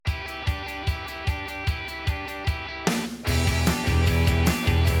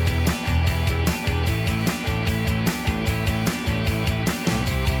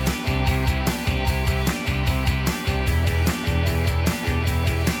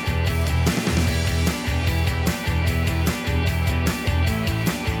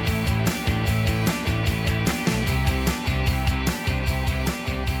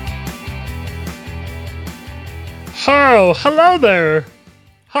Oh, hello there.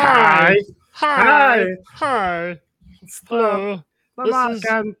 Hi. Hi. Hi. Hi. Hi. It's Hello. the This Mark is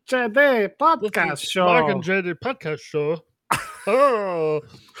and JD this podcast is Mark and show. JD podcast show. Oh,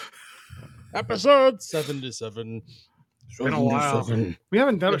 episode 77. Been a while. 77. We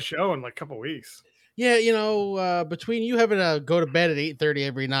haven't done Yeah. a show in like a couple weeks. Yeah, between you having to go to bed at 8:30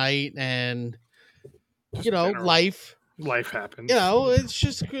 every night and General life, life happens. it's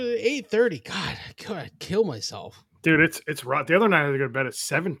just 8:30. God, I'd kill myself. Dude, it's rough. The other night I had to go to bed at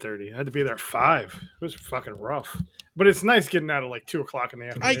 7:30. I had to be there at 5. It was fucking rough. But it's nice getting out at like 2:00 in the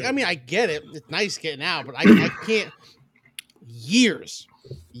afternoon. I mean, I get it. It's nice getting out, but I can't. Years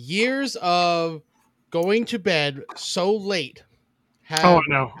of going to bed so late. I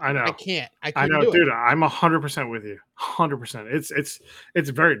know. I can't. I I couldn't know, do dude. it. I'm 100% with you. 100%. It's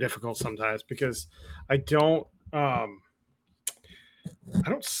very difficult sometimes because I don't I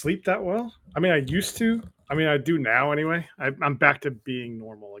don't sleep that well. I mean, I used to. I mean, I do now anyway. I'm back to being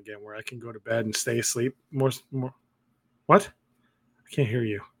normal again, where I can go to bed and stay asleep more. What? I can't hear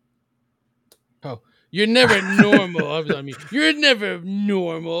you. Oh, you're never normal. I mean, you're never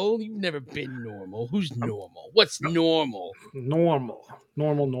normal. You've never been normal. Who's normal? What's normal? Normal.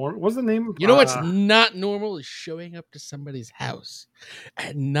 What's the name? You know what's not normal is showing up to somebody's house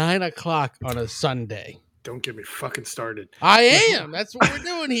at 9:00 on a Sunday. Don't get me fucking started. I am. That's what we're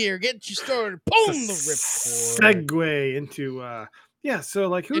doing here. Get you started. Boom, the ripcord. Segue into yeah. So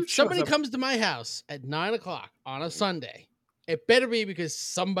like, who If somebody up? comes to my house at 9:00 on a Sunday, it better be because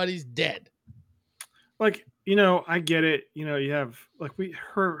somebody's dead. Like, I get it. You have like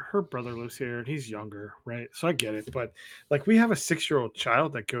her brother lives here and he's younger, right? So I get it. But like, we have a 6-year-old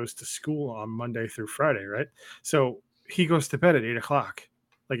child that goes to school on Monday through Friday, right? So he goes to bed at 8:00,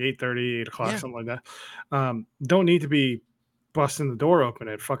 like 8:30, 8:00, Yeah. something like that. Don't need to be busting the door open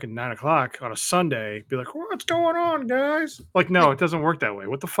at fucking 9:00 on a Sunday. Be like, what's going on, guys? Like, no, it doesn't work that way.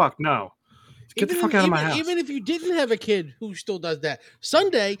 What the fuck? No. Get the fuck out of my house. Even if you didn't have a kid who still does that,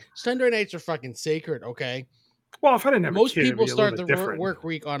 Sunday nights are fucking sacred. Okay. Well, if I didn't have Most a kid, people it'd be a little start bit their different. work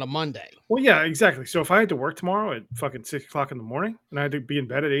week on a Monday. Well, yeah, exactly. So if I had to work tomorrow at fucking 6:00 in the morning and I had to be in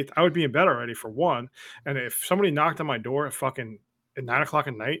bed at 8, I would be in bed already for one. And if somebody knocked on my door at fucking at 9:00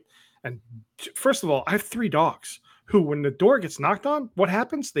 at night, and first of all, I have 3 dogs who, when the door gets knocked on, what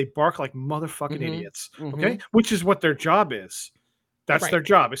happens? They bark like motherfucking idiots. Okay, which is what their job is. That's their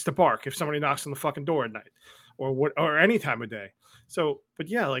job. Is to bark if somebody knocks on the fucking door at night, or any time of day. So, but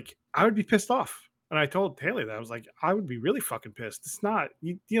yeah, like I would be pissed off. And I told Haley that I was like, I would be really fucking pissed. It's not,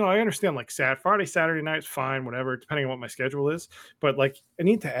 I understand like Friday, Saturday night's fine, whatever, depending on what my schedule is. But like, I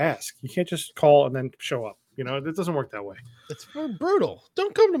need to ask. You can't just call and then show up. It doesn't work that way. It's brutal.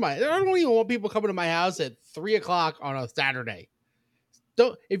 Don't come to I don't even want people coming to my house at 3:00 on a Saturday.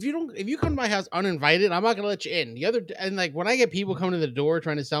 If you come to my house uninvited, I'm not gonna let you in. And like when I get people coming to the door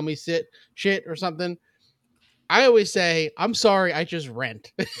trying to sell me shit or something, I always say, I'm sorry, I just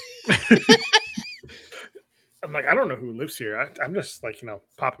rent. I'm like, I don't know who lives here. I'm just like,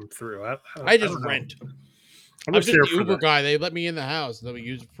 popping through. I just rent. I'm just here the Uber guy. They let me in the house. Let me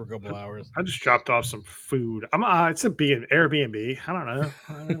use it for a couple hours. I just dropped off some food. It's an Airbnb. I don't know.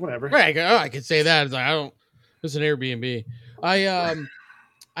 Whatever. Right. I could say that. It's like, it's an Airbnb.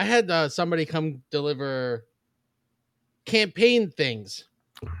 I had somebody come deliver campaign things.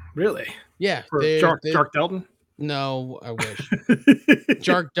 Really? Yeah. For Jark Delton? No, I wish.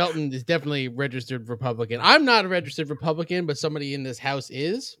 Jark Delton is definitely registered Republican. I'm not a registered Republican, but somebody in this house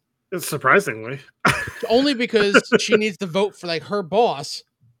is. It's surprisingly. Only because she needs to vote for like her boss.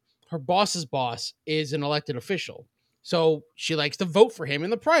 Her boss's boss is an elected official. So she likes to vote for him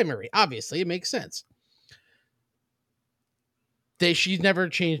in the primary. Obviously, it makes sense. She's never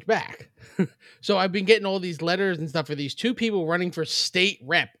changed back. So I've been getting all these letters and stuff for these 2 people running for state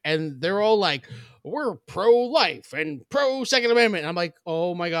rep. And they're all like, we're pro-life and pro-Second Amendment. And I'm like,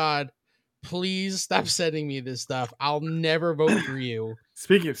 oh my God, please stop sending me this stuff. I'll never vote for you.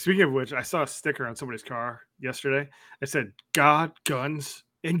 Speaking of which, I saw a sticker on somebody's car yesterday. It said, God, guns,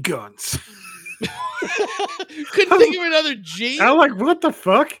 and guns. Couldn't think of another G. I'm like, what the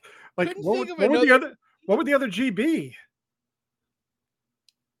fuck? Like, what would the other G be?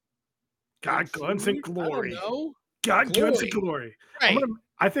 God, guns, and glory. I don't know. God, guns, and glory. Right.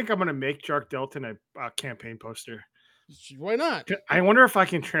 I think I'm gonna make Jark Delton a campaign poster. Why not? I wonder if I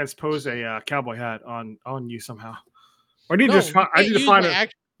can transpose a cowboy hat on you somehow. Or I need to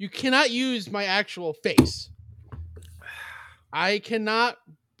find you cannot use my actual face. I cannot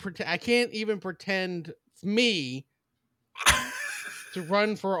I can't even pretend me to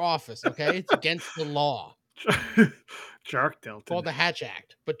run for office. Okay, it's against the law. Jark Delton. called the Hatch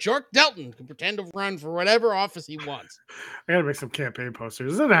Act. But Jark Delton can pretend to run for whatever office he wants. I gotta make some campaign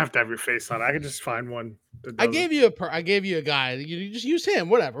posters. It doesn't have to have your face on it. I can just find one that I does it. gave you a guy. You just use him.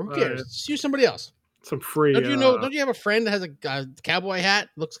 Whatever. Who cares? Just use somebody else. Some free. Don't you know? Don't you have a friend that has a cowboy hat?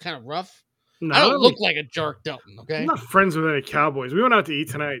 Looks kind of rough. No, I don't look like a Jark Delton. Okay. I'm not friends with any Cowboys. We went out to eat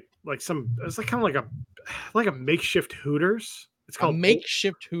tonight. It's like kind of like a makeshift Hooters. It's called a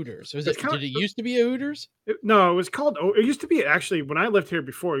makeshift Hooters. Did it used to be a Hooters? No, it was called. It used to be actually when I lived here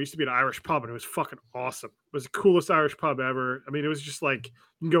before. It used to be an Irish pub, and it was fucking awesome. It was the coolest Irish pub ever. I mean, it was just like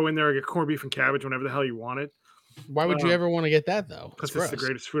you can go in there and get corned beef and cabbage whenever the hell you wanted. Why would you ever want to get that though? Because it's the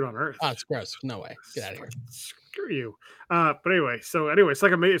greatest food on earth. Oh, it's gross. No way. Get out of here. Screw you. But anyway, it's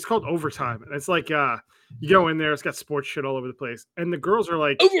like it's called Overtime, and it's like you go in there. It's got sports shit all over the place, and the girls are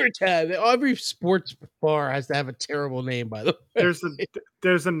like Overtime. Every sports bar has to have a terrible name, by the way.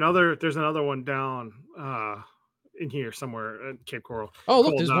 There's another one down in here somewhere at Cape Coral. Oh,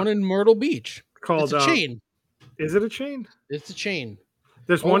 look, there's one in Myrtle Beach. Called it's a chain. Is it a chain? It's a chain.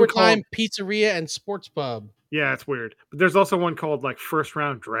 There's Overtime one called Pizzeria and Sports Pub. Yeah, it's weird. But there's also one called like First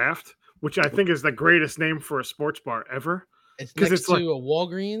Round Draft, which I think is the greatest name for a sports bar ever. It's next to a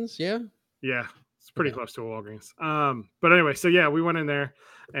Walgreens, yeah? Yeah, it's pretty close to a Walgreens. But anyway, so yeah, we went in there,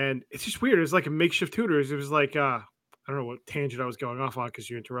 and it's just weird. It was like a makeshift Hooters. It was like I don't know what tangent I was going off on because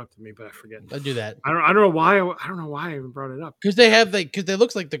you interrupted me, but I forget. I do that. I don't know why. I don't know why I even brought it up. Because it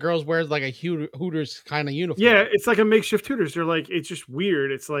looks like the girls wears like a Hooters kind of uniform. Yeah, it's like a makeshift Hooters. They're like, it's just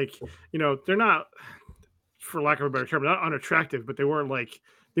weird. It's like, they're not, for lack of a better term, not unattractive, but they weren't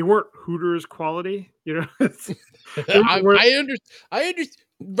Hooters quality. I understand.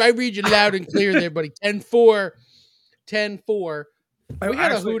 I read you loud and clear there, buddy. 10-4. 10-4. We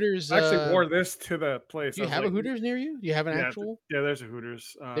had a Hooters. I actually wore this to the place. Do you have a Hooters near you? Do you have an actual? Yeah, there's a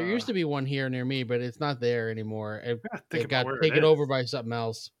Hooters. There used to be one here near me, but it's not there anymore. It got taken over by something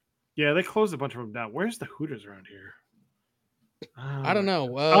else. Yeah, they closed a bunch of them down. Where's the Hooters around here? I don't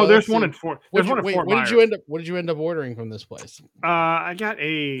know. There's one in Fort. There's one in Fort What did you end up ordering from this place? I got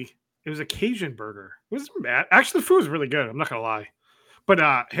it was a Cajun burger. It wasn't bad. Actually, the food was really good. I'm not gonna lie. But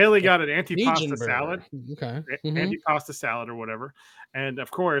Haley got an antipasta salad. Okay. Antipasta salad or whatever. And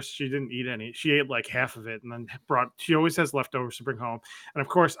of course, she didn't eat any. She ate like half of it and then she always has leftovers to bring home. And of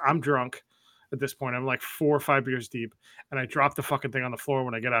course, I'm drunk at this point. I'm like 4 or 5 beers deep. And I drop the fucking thing on the floor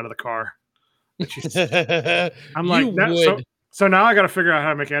when I get out of the car. I'm like, so now I got to figure out how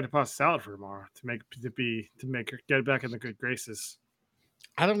to make antipasta salad for tomorrow to make her get back in the good graces.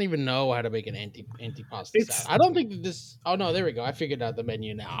 I don't even know how to make an antipasta salad. I don't think this. Oh no, there we go. I figured out the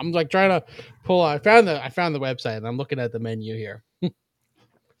menu now. I'm like trying to pull. I found the website and I'm looking at the menu here. I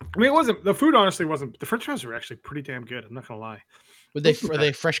mean, it wasn't the food. Honestly, wasn't the French fries were actually pretty damn good. I'm not gonna lie. Were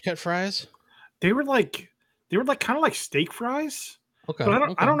they fresh cut fries? They were like kind of like steak fries. Okay.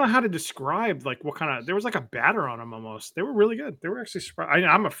 But I don't know how to describe like what kind of. There was like a batter on them almost. They were really good. They were actually.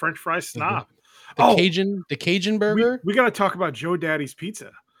 I'm a French fry snob. The Cajun burger. We got to talk about Joe Daddy's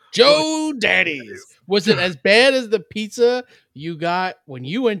Pizza. Joe Daddy's. Was it as bad as the pizza you got when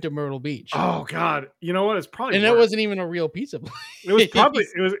you went to Myrtle Beach? Oh God, you know what? It's probably that wasn't even a real pizza place.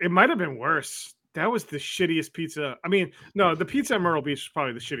 It might have been worse. That was the shittiest pizza. I mean, no, the pizza at Myrtle Beach was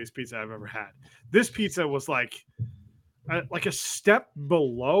probably the shittiest pizza I've ever had. This pizza was like a step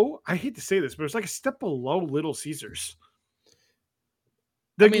below. I hate to say this, but it was like a step below Little Caesars.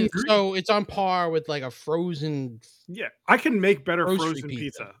 So it's on par with like a frozen. Yeah, I can make better frozen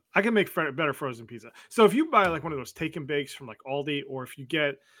pizza. I can make better frozen pizza. So if you buy like one of those take and bakes from like Aldi, or if you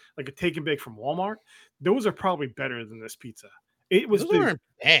get like a take and bake from Walmart, those are probably better than this pizza. Those aren't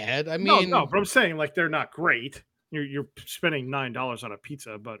bad. I mean, no, but I'm saying like they're not great. You're spending $9 on a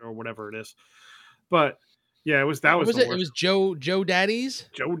pizza, or whatever it is. But yeah, it was the worst. It was Joe Daddy's.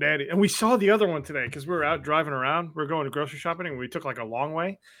 Joe Daddy, and we saw the other one today because we were out driving around. We were going to grocery shopping, and we took like a long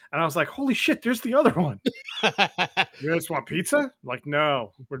way. And I was like, "Holy shit, there's the other one." You guys want pizza? I'm like,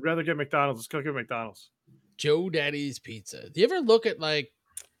 no, we'd rather get McDonald's. Let's go get McDonald's. Joe Daddy's Pizza. Do you ever look at like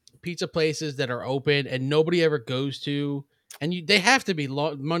pizza places that are open and nobody ever goes to, and they have to be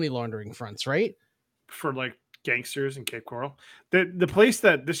money laundering fronts, right? For like gangsters in Cape Coral. The place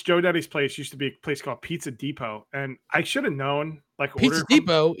that this Joe Daddy's place used to be a place called Pizza Depot, and I should have known like Pizza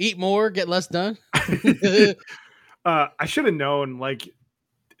Depot, eat more, get less done. I should have known like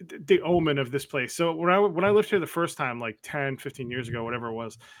the omen of this place. So when I lived here the first time, like 10, 15 years ago, whatever it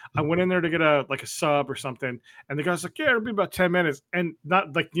was, I went in there to get a sub or something, and the guy's like, "Yeah, it'll be about 10 minutes," and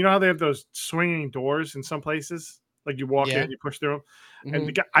not like how they have those swinging doors in some places. Like you walk in, you push through them,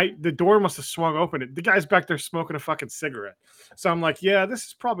 and the door must have swung open. The guy's back there smoking a fucking cigarette. So I'm like, yeah, this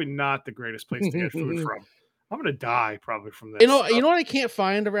is probably not the greatest place to get food from. I'm gonna die probably from You this. know, what I can't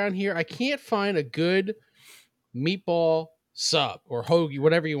find around here? I can't find a good meatball sub or hoagie,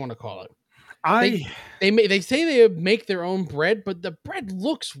 whatever you want to call it. They I they say they make their own bread, but the bread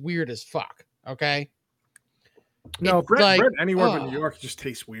looks weird as fuck. Okay, no it's bread. like Bread anywhere but New oh, York just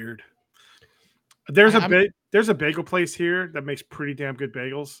tastes weird. I'm There's a bagel place here that makes pretty damn good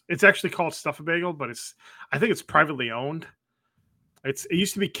bagels. It's actually called Stuff a Bagel, but I think it's privately owned. It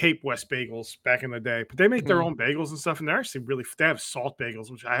used to be Cape West Bagels back in the day, but they make their mhm. own bagels and stuff, and they're actually they have salt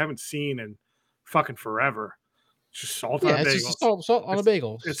bagels, which I haven't seen in fucking forever. It's just salt on a Yeah, it's just bagel. salt on a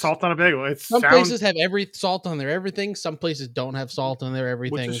bagel. It's salt on a bagel. It Some sounds, places have every salt on their everything. Some places don't have salt on their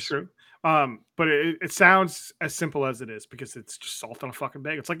which is everythings. true. But it sounds as simple as it is because it's just salt on a fucking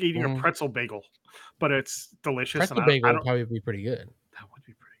bagel. It's like eating a Mhm. pretzel bagel, but it's delicious. And Pretzel bagel I would don't. probably be pretty good. That would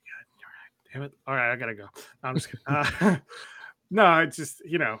be pretty good. You're right. Damn it. All right, I gotta go. No, I'm just kidding. No, it's just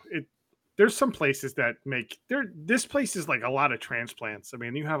it. There's some places that make there. This place is like a lot of transplants. I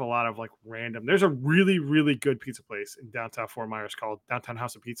mean, you have a lot of like random. There's a really really good pizza place in downtown Fort Myers called Downtown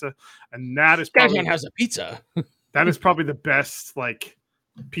House of Pizza, and Downtown has a pizza. that is probably the best like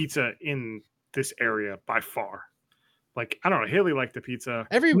pizza in this area by far. Like I don't know, Haley liked the pizza. No,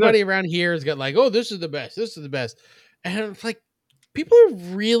 Everybody around here has got like, oh, this is the best. This is the best. And it's like people are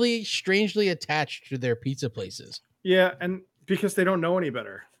really strangely attached to their pizza places. yeah, and because they don't know any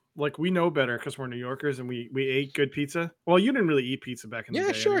better. Like we know better because we're New Yorkers and we ate good pizza. Well, you didn't really eat pizza back in the Yeah,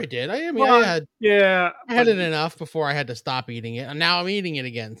 day sure I anyway. did. I mean, Well, yeah, I had it enough before I had to stop eating it, and now I'm eating it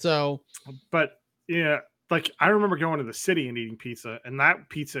again. So but yeah, like I remember going to the city and eating pizza, and that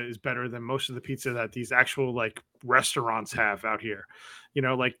pizza is better than most of the pizza that these actual like restaurants have out here.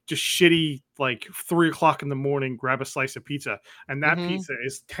 Like just shitty, like 3 o'clock in the morning, grab a slice of pizza, and that mhm. pizza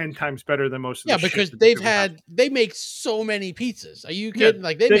is 10 times better than most of the Yeah, shit because that these people have. they make so many pizzas. Are you Yeah, kidding?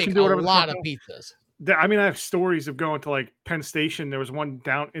 Like they they make can do a whatever the fuck lot they of want. pizzas. I mean, I have stories of going to like Penn Station. There was one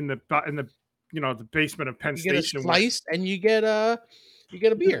down in the the basement of Penn You get a Station where slice and you get a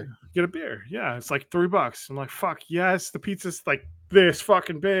beer. get a beer. Yeah, it's like $3. I'm like, fuck yes, the pizza's like this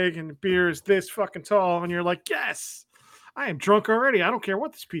fucking big and the beer is this fucking tall, and you're like, yes, I am drunk already. I don't care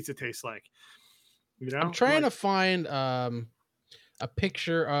what this pizza tastes like. I'm I'm trying like, to find a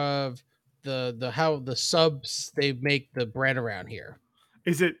picture of the how the subs they make the bread around here.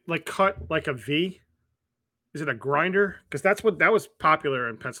 is it like cut like a V? Is it a grinder? Because that was popular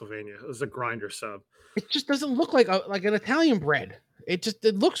in Pennsylvania. It was a grinder sub. It just doesn't look like like an Italian bread. It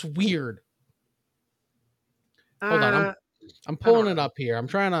looks weird. Hold on, Uh, I'm I don't pulling it know. up here. I'm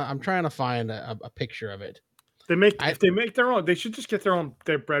trying to find a picture of it. I They make their own. They should just get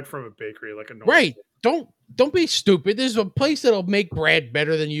their bread from a bakery, like a normal. right. Don't be stupid. There's a place that'll make bread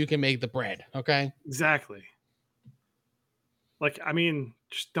better than you can make the bread. Okay. Exactly. Like, I mean,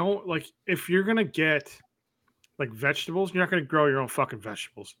 just don't like if you're gonna get like vegetables, you're not gonna grow your own fucking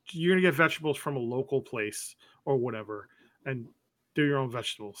vegetables. You're gonna get vegetables from a local place or whatever, and do your own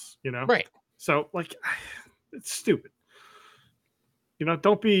vegetables. Right. So like, it's stupid.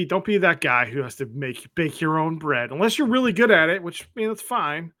 Don't be that guy who has to bake your own bread unless you're really good at it, which I mean that's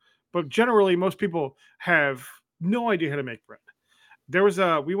fine. But generally, most people have no idea how to make bread.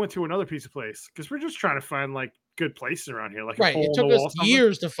 We went to another pizza place because we're just trying to find like good places around here, like a Right. It hole in took the us wall something.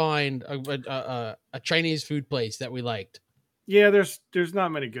 years to find a Chinese food place that we liked. Yeah, there's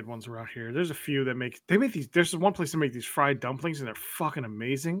not many good ones around here. There's a few that make these. There's one place that make these fried dumplings and they're fucking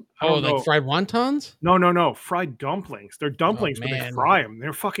amazing. I Oh, don't like know. fried wontons? No, fried dumplings. They're Oh dumplings, but they man. fry them.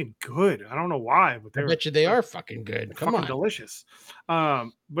 They're fucking good. I don't know why, but I bet you they they're are fucking good. Come fucking on. delicious.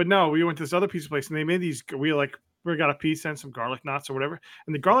 But no, we went to this other pizza place and they made these. We got a pizza and some garlic knots or whatever,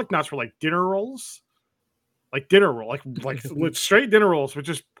 and the garlic knots were like dinner rolls, like dinner roll, like straight dinner rolls with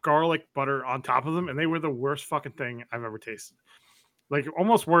just garlic butter on top of them, and they were the worst fucking thing I've ever tasted. Like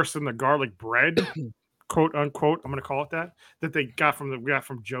almost worse than the garlic bread, quote unquote. I'm gonna call it that they got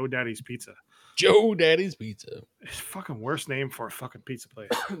from Joe Daddy's Pizza. Joe Daddy's Pizza. It's fucking worst name for a fucking pizza place.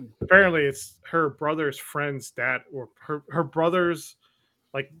 Apparently, it's her brother's friend's dad or her brother's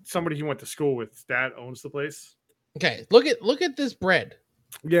like somebody he went to school with. His dad owns the place. Okay, look at this bread.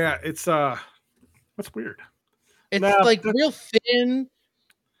 Yeah, it's that's weird. It's Nah, like real thin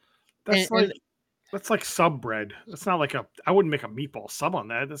that's and that's like sub bread. That's not like I wouldn't make a meatball sub on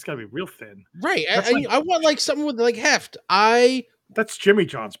that. That's gotta be real thin. right. That's like I want like something with like heft. that's Jimmy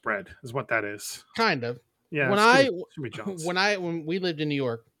John's bread, is what that is. Kind of Yeah, when it's I Jimmy John's. when we lived in New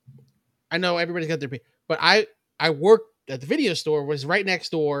York, I know everybody's got their but I worked at the video store was right next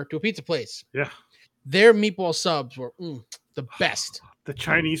door to a pizza place. Yeah. Their meatball subs were the best. The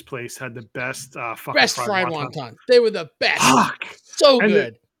Chinese place had the best fucking Best fried fried wonton. wontons. They were the best. Fuck. So And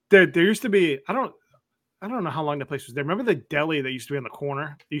good. there used to be I don't know how long that place was there. Remember the deli that used to be on the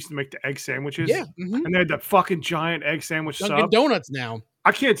corner? They used to make the egg sandwiches, Yeah. Mm-hmm. and they had that fucking giant egg sandwich Dunkin' sub. Donuts now.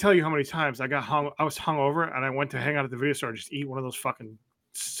 I can't tell you how many times I was hungover, and I went to hang out at the video store and just eat one of those fucking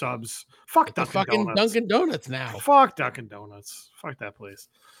subs. Fuck It's a Dunkin' fucking Donuts. Dunkin' Donuts now. Fuck Dunkin' Donuts. Fuck that place.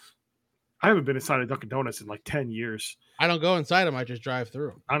 I haven't been inside a Dunkin' Donuts in like 10 years. I don't go inside them. I just drive through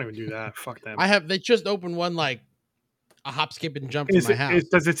them. I don't even do that. Fuck them. They just opened one like a hop, skip, and jump from my house.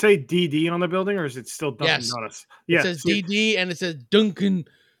 Does it say DD on the building, or is it still Dunkin' Yes. Donuts? It Yeah. says see, DD and it says Dunkin'.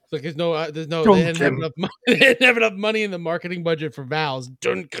 It's like there's no they didn't have Dunkin'. enough money. They didn't have enough money in the marketing budget for vowels.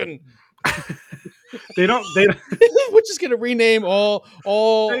 Dunkin'. They don't. We're just gonna rename all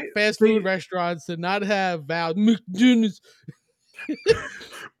fast they- food restaurants to not have vowels. McDonald's.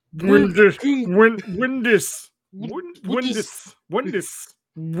 Win this. King. Win this. What Win is- this. Win this.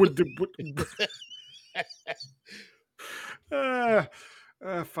 Would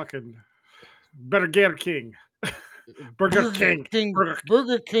fucking better Gator King. Burger King.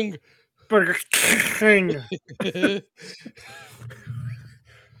 Burger King. Burger King.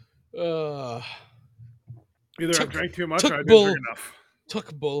 Either I drank too much or I didn't drink enough.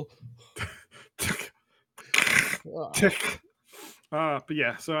 Tuck bull. But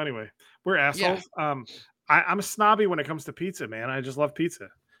yeah, so anyway, we're assholes. Yeah. I'm a snobby when it comes to pizza, man. I just love pizza.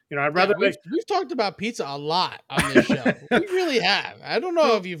 You know, I'd rather we've talked about pizza a lot on this show. We really have. I don't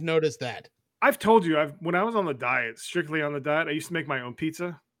know if you've noticed that. I've told you, when I was on the diet, strictly on the diet, I used to make my own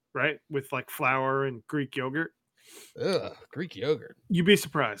pizza, right? With like flour and Greek yogurt. Ugh, Greek yogurt. You'd be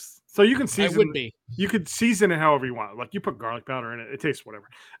surprised. So you can season. I would be. You could season it however you want. Like you put garlic powder in it, it tastes whatever.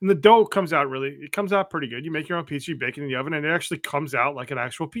 And the dough comes out pretty good. You make your own pizza, you bake it in the oven, and it actually comes out like an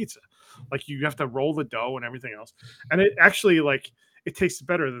actual pizza. Like you have to roll the dough and everything else. And it actually it tastes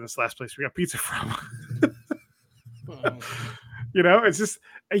better than this last place we got pizza from. You know, it's just,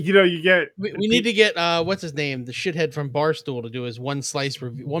 you know, you get. We need to get what's his name, the shithead from Barstool, to do his one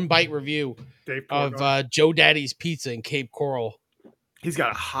bite review of Joe Daddy's Pizza in Cape Coral. He's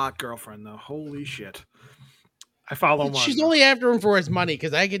got a hot girlfriend though. Holy shit! I follow him. She's only after him for his money,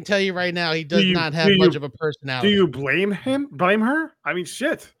 because I can tell you right now, he does not have much of a personality. Do you blame him? Blame her? I mean,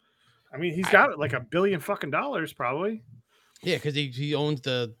 shit. I mean, he's got like $1 billion fucking dollars probably. Yeah, because he owns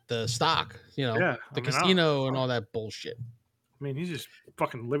the stock, you know, the casino and all that bullshit. I mean, he's just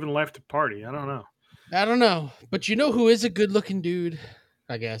fucking living life to party. I don't know. But you know who is a good looking dude,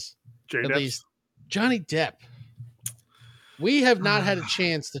 I guess. At least Johnny Depp. We have not had a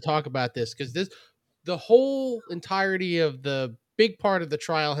chance to talk about this because the whole entirety of the big part of the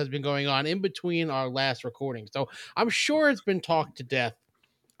trial has been going on in between our last recording. So I'm sure it's been talked to death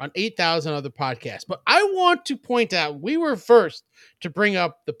on 8,000 other podcasts. But I want to point out, we were first to bring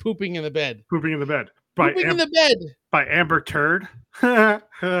up the pooping in the bed. Pooping in the bed. By Amber Turd.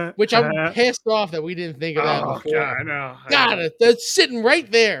 Which I'm pissed off that we didn't think of that before. God, I know. That's sitting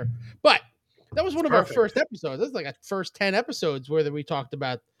right there. But that was one of our first episodes. That's like our first 10 episodes where we talked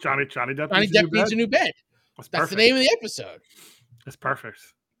about Johnny Depp needs a new bed. That's the name of the episode. That's perfect.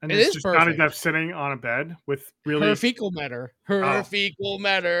 And it is just perfect. Johnny Depp sitting on a bed with really her fecal matter. Fecal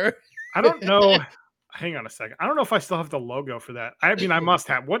matter. I don't know. Hang on a second. I don't know if I still have the logo for that. I mean, I must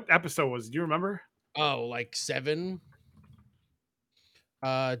have. What episode was it? Do you remember? Oh, like 7.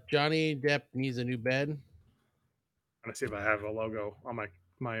 Johnny Depp needs a new bed. I'm gonna see if I have a logo on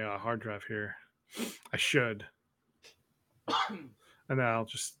my hard drive here. I should. And then I'll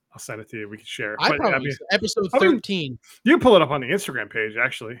send it to you. We can share. Episode 13. You can pull it up on the Instagram page,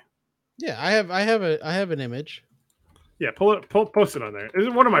 actually. Yeah, I have an image. Yeah, post it on there.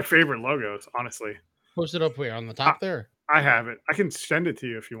 It's one of my favorite logos, honestly. Post it up where? On the top there? I have it. I can send it to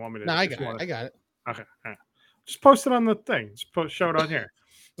you if you want me to. No, I got it. Okay. All right. Just post it on the thing. Just show it on here.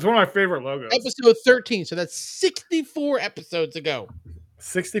 It's one of my favorite logos. Episode 13. So that's 64 episodes ago.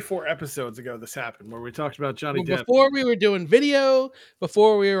 64 episodes ago this happened, where we talked about Johnny Depp. Before we were doing video,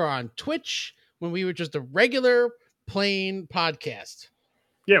 before we were on Twitch, when we were just a regular, plain podcast.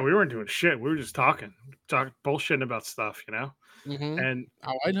 Yeah, we weren't doing shit. We were just talking bullshitting about stuff, you know? Mm-hmm. And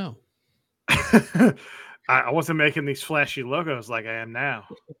I know. I wasn't making these flashy logos like I am now.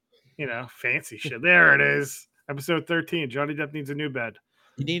 You know, fancy shit. There it is. Episode 13. Johnny Depp needs a new bed.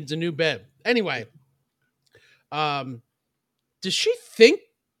 He needs a new bed. Anyway, does she think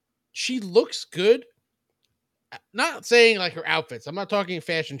she looks good? Not saying like her outfits. I'm not talking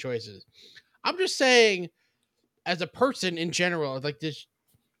fashion choices. I'm just saying, as a person in general, like this.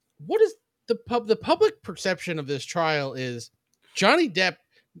 What is the public perception of this trial is Johnny Depp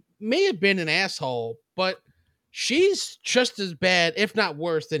may have been an asshole, but she's just as bad, if not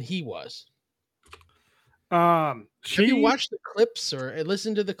worse, than he was. Have you She watched the clips or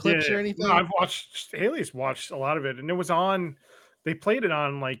listened to the Yeah, clips or no, anything? I've watched Haley's watched a lot of it, and it was on. They played it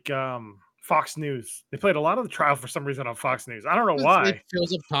on like Fox News. They played a lot of the trial for some reason on Fox News. I don't know It why,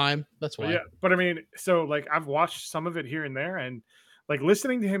 fills up time. That's but why. yeah, but I mean, so like I've watched some of it here and there, and like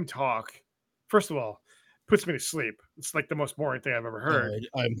listening to him talk. First of all, puts me to sleep. It's like the most boring thing I've ever heard.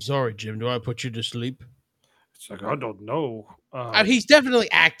 I'm sorry, Jim. Do I put you to sleep? It's like I don't know. He's definitely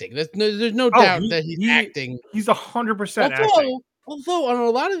acting. There's no Oh, doubt that he's acting. he's 100% acting. Although on a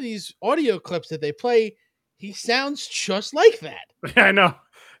lot of these audio clips that they play, he sounds just like that. I know.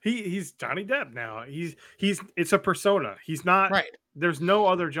 He's Johnny Depp now. He's it's a persona. He's not Right. there's no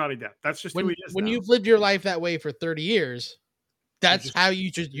other Johnny Depp. That's just who he is When now. you've lived your life that way for 30 years, You that's just how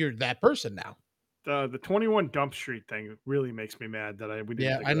you're that person now. the 21 Dump Street thing really makes me mad that we didn't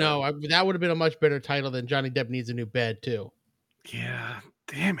Yeah, think I of that. know. That would have been a much better title than Johnny Depp needs a new bed too. Yeah,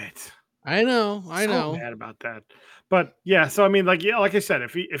 damn it. I know. I So know. mad about that. But yeah, so I mean, like, yeah, like I said,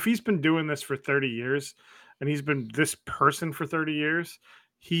 if he's been doing this for 30 years and he's been this person for 30 years,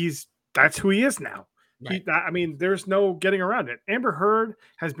 that's who he is now. Right. I mean, there's no getting around it. Amber Heard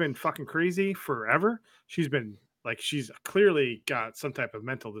has been fucking crazy forever. She's been like she's clearly got some type of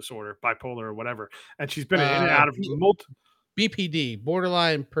mental disorder, bipolar or whatever, and she's been in and out of BPD,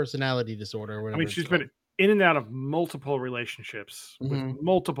 borderline personality disorder, or I whatever mean, it's she's been called. in and out of multiple relationships with Hmm.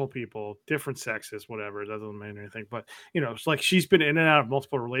 multiple people, different sexes, whatever. That doesn't mean anything. But it's like she's been in and out of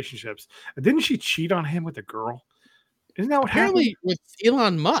multiple relationships. And didn't she cheat on him with a girl? Isn't that what happened? Apparently, with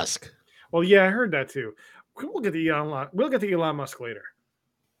Elon Musk. Well, yeah, I heard that too. We'll get to Elon Musk later.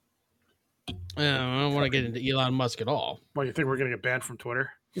 I don't want to get Fucking, into Elon Musk at all. well, you think we're gonna get banned from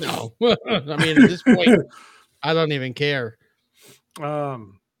Twitter? No, I mean at this point, I don't even care.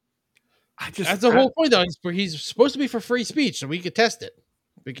 um, I just That's the whole point, though. He's supposed to be for free speech, so we could test it.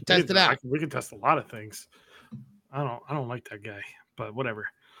 We could test it out. we can test a lot of things. I don't like that guy, but whatever.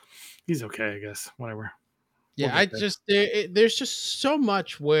 He's okay, I guess. Whatever. We'll Yeah, get there. there's just so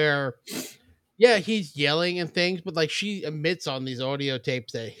much where, yeah, he's yelling and things, but like she admits on these audio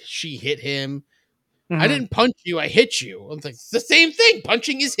tapes that she hit him. I Mhm. didn't punch you, I hit you. I was like, it's the same thing.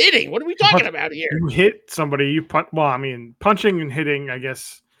 Punching is hitting. What are we talking But about here? you hit somebody, you punch. Well, I mean, punching and hitting, I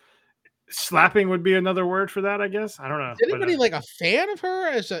guess. Slapping would be another word for that, I guess. I don't know, Is but anybody like a fan of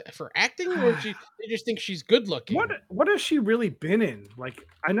her for acting, or they just think she's good looking? what has she really been in? Like,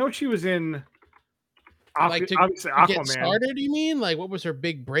 I know she was in Like obviously to get Aquaman. started, you mean? Like what was her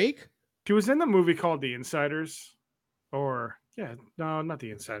big break? She was in the movie called The Insiders, or yeah, no, not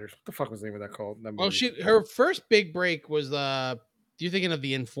The Insiders. What the fuck was the name of that called? That Well, movie. her first big break was you thinking of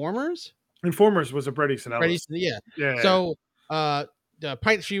The Informers? Informers was a Brady Freddie, Sinellis. yeah. Yeah, So,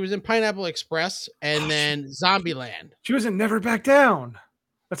 she was in Pineapple Express and then Zombieland. she was in Never Back Down.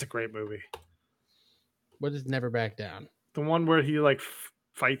 That's a great movie. What is Never Back Down? The one where he like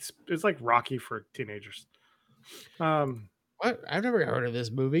fights. It's like Rocky for teenagers. What? I've never heard of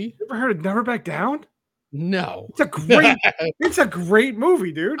this movie. Ever heard of Never Back Down? No. It's a great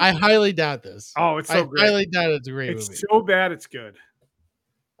movie, dude. I highly doubt this. Oh, it's so I great. highly doubt it's a great It's movie. so bad, it's good.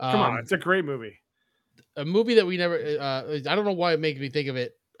 Come on, Um, it's a great movie. a movie that we never. I don't know why it makes me think of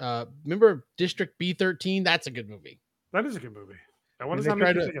it. Remember District B13? That's a good movie. That is a good movie. Now, what And does they that make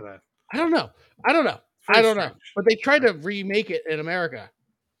tried you to. think of that? I don't know. I don't know. Very I don't know. strange. But they tried to remake it in America,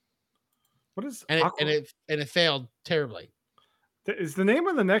 What is and Aquaman? it failed terribly. Is the name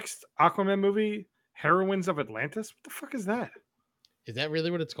of the next Aquaman movie Heroines of Atlantis? What the fuck is that? Is that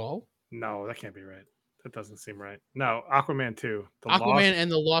really what it's called? No, that can't be right. That doesn't seem right. No, Aquaman 2. Aquaman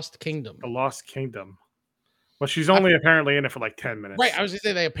and the Lost Kingdom. The Lost Kingdom. Well, she's only apparently in it for like 10 minutes. Right. I was gonna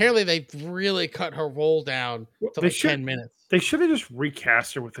say they really cut her role down to like 10 minutes. They should have just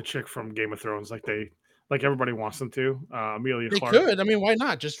recast her with the chick from Game of Thrones, like everybody wants them to. Amelia They Clark. could. I mean, why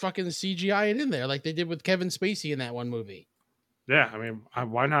not? Just fucking CGI it in there like they did with Kevin Spacey in that one movie. Yeah, I mean,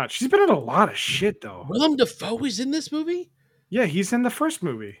 why not? She's been in a lot of shit though. Willem Dafoe is in this movie? Yeah, he's in the first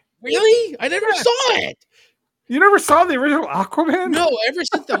movie. Really? I never saw it. You never saw the original Aquaman? No, ever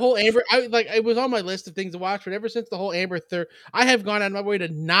since the whole Amber, it was on my list of things to watch, but ever since the whole Amber Third, I have gone out of my way to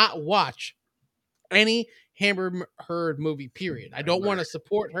not watch any Amber Heard movie. Period. I don't want to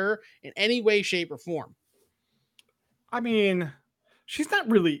support her in any way, shape, or form. I mean, she's not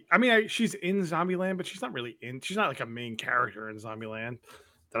really. I mean, she's in Zombieland, but she's not really in. She's not like a main character in Zombieland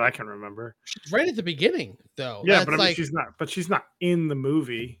that I can remember. She's right at the beginning, though. Yeah, That's but I mean, like she's not. But she's not in the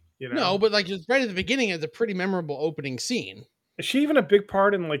movie. You know? no, but like just right at the beginning is a pretty memorable opening scene. Is she even a big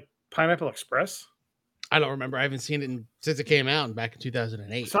part in like Pineapple Express? I don't remember. I haven't seen it since it came out back in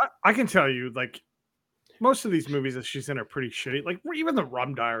 2008. So I can tell you, like, Most of these movies that she's in are pretty shitty. Like even the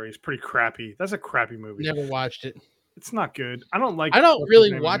Rum Diary is pretty crappy. That's a crappy movie. Never watched it. It's not good. I don't like I don't what's his really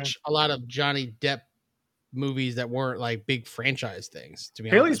name in there. watch a lot of Johnny Depp movies that weren't like big franchise things, to be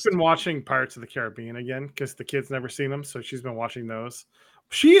Haley's honest. been watching Pirates of the Caribbean again because the kids never seen them, so she's been watching those.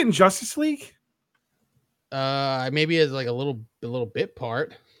 She in Justice League? Maybe as like a little bit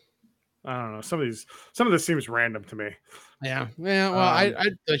part. I don't know. Some of this seems random to me. Yeah. Yeah.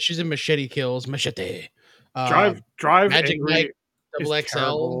 Well, she's in Machete Kills. Machete. Drive Magic Mike Angry is Double XL.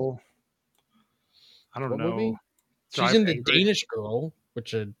 terrible. I don't What know. movie? She's Drive in The Angry, Danish Girl,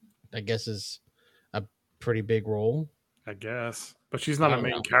 which I guess is a pretty big role. I guess, but she's I not a don't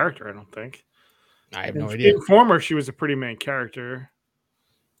main know. character. I don't think. I have no idea. In Former, she was a pretty main character.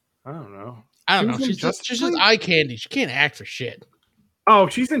 I don't know. I She don't know. was in She's Justice just League? eye candy. She can't act for shit. Oh,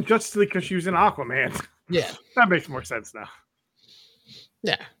 she's in Justice League because she was in Aquaman. Yeah. That makes more sense now.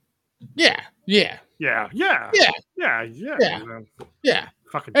 Yeah. Yeah. Yeah. Yeah. Yeah. Yeah.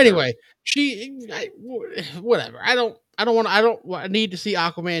 Fucking Anyway, whatever. I don't need to see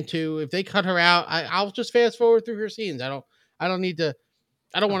Aquaman 2. If they cut her out, I'll just fast forward through her scenes. I don't need to.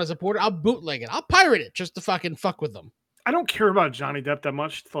 I don't want to support it. I'll bootleg it. I'll pirate it just to fucking fuck with them. I don't care about Johnny Depp that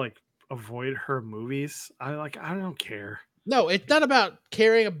much to like avoid her movies. I don't care. No, it's not about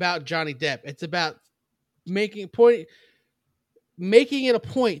caring about Johnny Depp. It's about making it a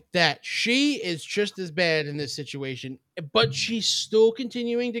point that she is just as bad in this situation, but she's still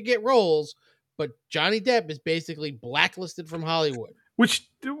continuing to get roles. But Johnny Depp is basically blacklisted from Hollywood. Which,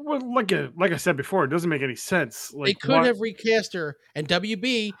 like I said before, it doesn't make any sense. They Like, could have recast her, and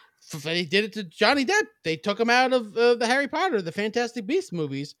WB, they did it to Johnny Depp. They took him out of the Harry Potter, the Fantastic Beasts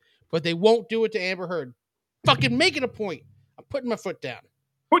movies, but they won't do it to Amber Heard. Fucking make it a point. I'm putting my foot down.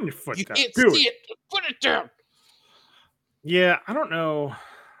 Putting your foot You down. can't Do see it. it. Put it down. Yeah, I don't know.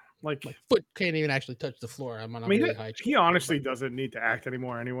 Like, My foot can't even actually touch the floor. I'm on a I mean, really high he chair. honestly doesn't need to act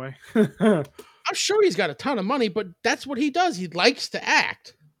anymore anyway. I'm sure he's got a ton of money, but that's what he does. He likes to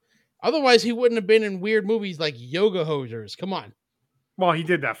act. Otherwise, he wouldn't have been in weird movies like Yoga Hosers. Come on. Well, he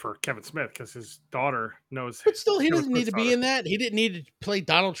did that for Kevin Smith because his daughter knows. But still, he Kevin doesn't need Smith's to be daughter. in that. He didn't need to play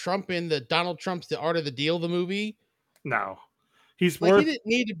Donald Trump in the Donald Trump's The Art of the Deal, the movie. No, he's Like, worth. he didn't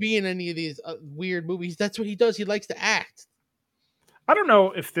need to be in any of these weird movies. That's what he does. He likes to act. I don't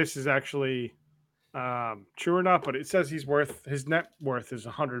know if this is actually true or not, but it says his net worth is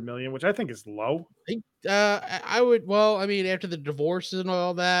 100 million, which I think is low. I would. Well, I mean, after the divorce and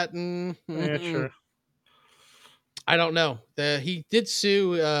all that, Yeah, sure. I don't know. He did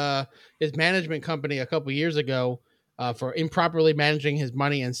sue his management company a couple years ago for improperly managing his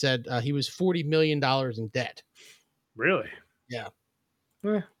money, and said he was $40 million in debt. Really? Yeah,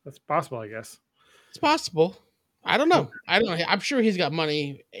 That's possible, I guess. it's possible. I don't know. I'm sure he's got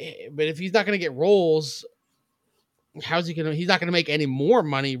money, but if he's not going to get roles, how's he going to? He's not going to make any more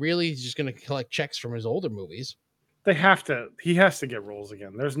money. Really, he's just going to collect checks from his older movies. They have to. He has to get roles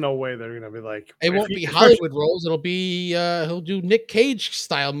again. There's no way they're going to be like. It won't be Hollywood roles. It'll be he'll do Nick Cage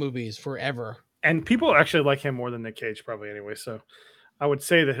style movies forever. And people actually like him more than Nick Cage, probably anyway. So I would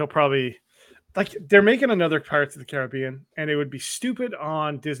say that he'll probably like. They're making another Pirates of the Caribbean, and it would be stupid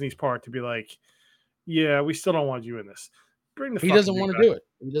on Disney's part to be like, "Yeah, we still don't want you in this." Bring the. He doesn't want to do it.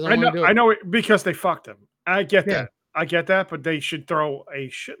 He doesn't want to do it. I know it because they fucked him. I get Yeah. that. I get that, but they should throw a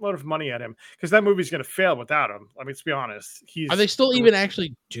shitload of money at him because that movie's going to fail without him. I mean, let's be honest. Are they still even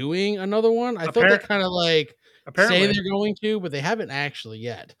actually doing another one? I thought they kind of like say they're going to, but they haven't actually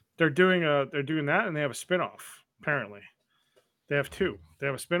yet. They're doing that, and they have a spinoff. Apparently, they have two. They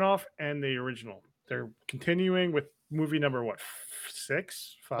have a spinoff and the original. They're continuing with movie number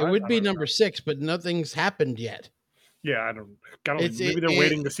 6, 5. It would be number 6, but nothing's happened yet. Yeah, I don't. Maybe they're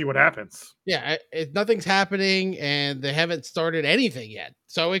waiting to see what happens. Yeah, nothing's happening, and they haven't started anything yet.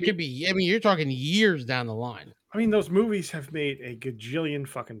 So it could be. I mean, you're talking years down the line. I mean, those movies have made a gajillion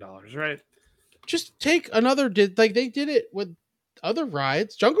fucking dollars, right? Just take another. Like they did it with other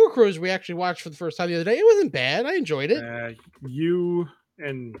rides. Jungle Cruise, we actually watched for the first time the other day. It wasn't bad. I enjoyed it.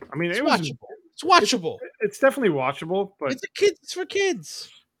 It's watchable. It's watchable. It's definitely watchable, but it's for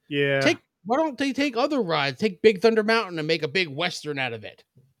kids. Yeah. Why don't they take other rides? Take Big Thunder Mountain and make a big Western out of it.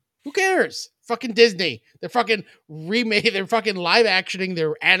 Who cares? Fucking Disney. They're fucking they're fucking live actioning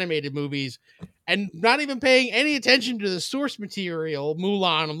their animated movies and not even paying any attention to the source material.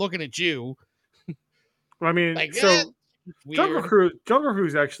 Mulan, I'm looking at you. I mean, Jungle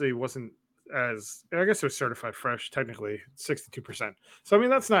Cruise actually wasn't as, I guess it was certified fresh, technically 62%. So I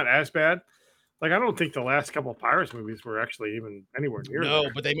mean, that's not as bad. Like, I don't think the last couple of Pirates movies were actually even anywhere near.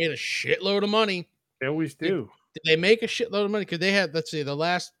 No, but they made a shitload of money. They always do. Did they make a shitload of money? Because they had, let's see, the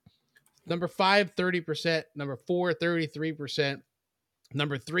last Number 5, 30%. Number 4, 33%.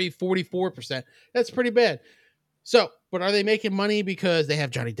 Number 3, 44%. That's pretty bad. So, but are they making money because they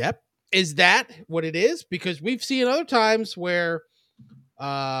have Johnny Depp? Is that what it is? Because we've seen other times where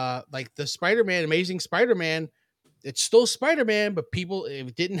like the Spider-Man, Amazing Spider-Man, it's still Spider-Man, but people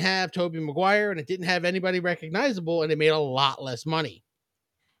it didn't have Tobey Maguire and it didn't have anybody recognizable and it made a lot less money.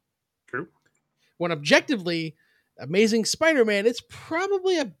 True. When objectively, Amazing Spider-Man, it's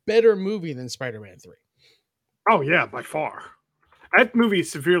probably a better movie than Spider-Man 3. Oh yeah, by far. That movie is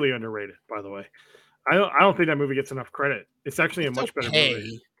severely underrated, by the way. I don't think that movie gets enough credit. It's actually a It's much better movie. okay.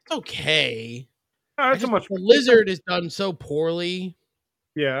 It's okay. I It's a just much the it's a, lizard is done so poorly.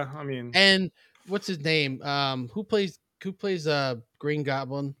 yeah, I mean, And what's his name? Who plays Green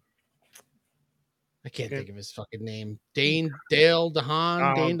Goblin? I can't it, think of his fucking name. Dale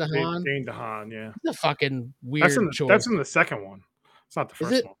DeHaan. Dane DeHaan. Dane DeHaan, yeah. It's a fucking That's weird that's choice. in the second one. It's not the Is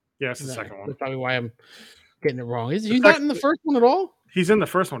first it? one. Yeah, it's the No, second one. that's probably why I'm getting it wrong. Is The he not second, in the first one at all? he's in the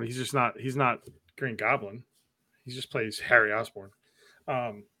first one. He's not Green Goblin. He just plays Harry Osborn.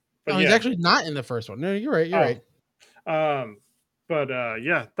 But No, he's yeah. actually not in the first one. No, you're right. You're Oh, right. but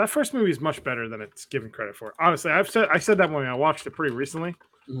yeah, that first movie is much better than it's given credit for. Honestly, I said that when I watched it pretty recently.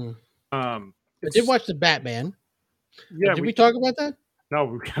 Mhm. I did It's watch the Batman. yeah, Did we talk about that? no,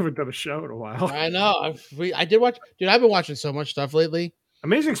 we haven't done a show in a while. I know. I did watch. Dude, I've been watching so much stuff lately.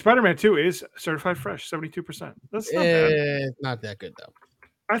 Amazing Spider-Man 2 is certified fresh, 72%. That's not bad. It's not that good though.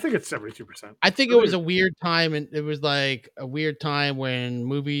 I think it's 72%. I think it was a weird time, and it was like a weird time when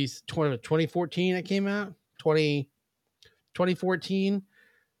movies 2014 it came out 2014.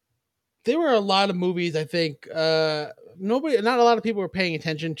 There were a lot of movies. I think not a lot of people were paying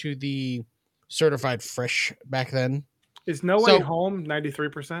attention to the certified fresh back then. Is No Way So Home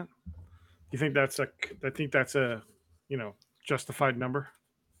 93%? You think that's a justified number?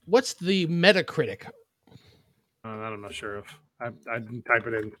 what's the Metacritic? I'm not sure if I didn't type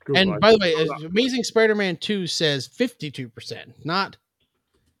it in Google. And by the way, Amazing Spider-Man 2 says 52%, not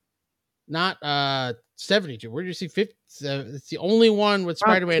 72. Where did you see 50? It's the only one with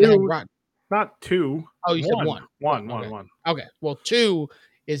Spider-Man that had rotten. Not 2. Oh, you said one. One. Okay. One. Okay. Well, 2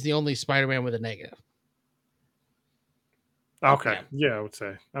 is the only Spider-Man with a negative. Okay. Yeah, I would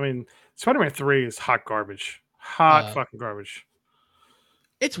say. I mean, Spider-Man 3 is hot garbage. Hot fucking garbage.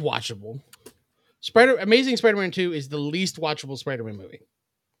 It's watchable. Amazing Spider-Man 2 is the least watchable Spider-Man movie.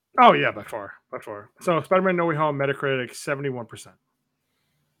 Oh yeah, by far. So Spider-Man No Way Home Metacritic 71%.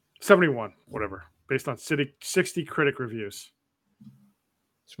 71, whatever, based on 60 critic reviews.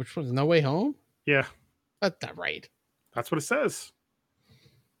 So which one's No Way Home? Yeah. That's not right. That's what it says.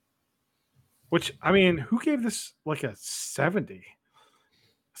 Which, I mean, who gave this like a 70?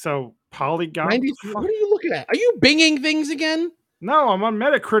 So Polygon. 90, what are you looking at? Are you binging things again? No, I'm on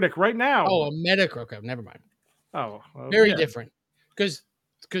Metacritic right now. Oh, a Mediocre. Okay, never mind. Oh, well, very different. Because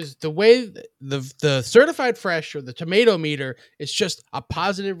the way the certified fresh or the tomato meter is just a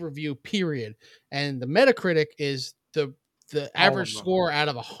positive review, period, and the Metacritic is the average score out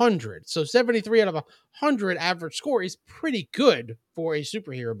of 100. So 73 out of 100 average score is pretty good for a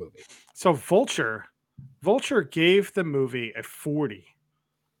superhero movie. So Vulture gave the movie a 40.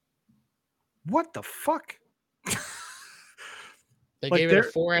 What the fuck? They gave it a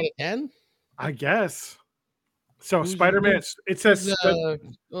 4 out of 10? I guess. So Spider-Man, it says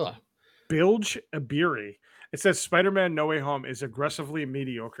Bilge Abiri. It says Spider-Man No Way Home is aggressively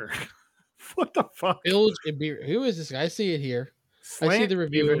mediocre. What the fuck? Bilge Abiri. Who is this guy? I see it here. I see the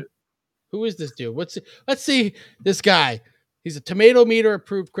review. Who is this dude? Let's see this guy. He's a tomato meter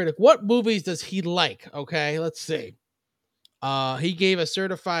approved critic. What movies does he like? Okay, let's see. He gave a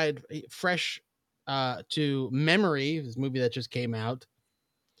certified fresh to Memory, his movie that just came out.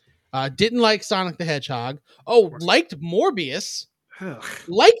 Didn't like Sonic the Hedgehog. Oh, liked Morbius.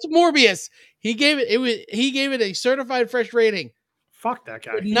 Liked Morbius. He gave it a certified fresh rating. Fuck that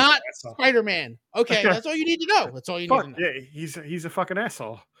guy. Not Spider-Man. Okay, that's all you need to know. That's all you need to know. Yeah, he's a fucking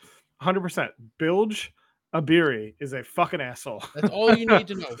asshole. 100%. Bilge Abiri is a fucking asshole. That's all you need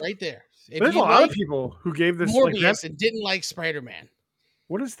to know right there. There's a lot of people who gave this Morbius and didn't like Spider-Man.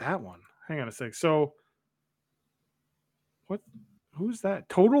 What is that one? Hang on a sec. So what? Who's that?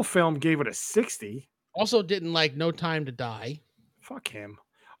 Total Film gave it a 60. Also didn't like No Time to Die. Fuck him.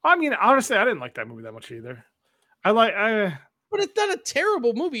 I mean, honestly, I didn't like that movie that much either. But it's not a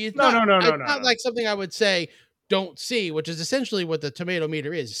terrible movie. It's not like something I would say don't see, which is essentially what the tomato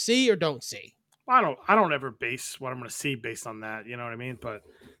meter is. See or don't see. I don't ever base what I'm going to see based on that. You know what I mean? But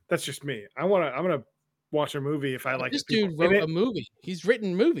that's just me. I'm going to watch a movie if I like. This dude wrote a movie. He's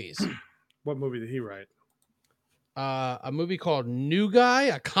written movies. What movie did he write? A movie called New Guy,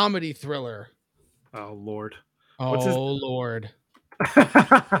 a comedy thriller. Oh Lord, what's his? Oh Lord,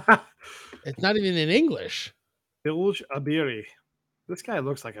 it's not even in English. Bilge Abiri. This guy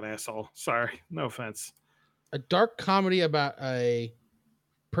looks like an asshole. Sorry, no offense. A dark comedy about a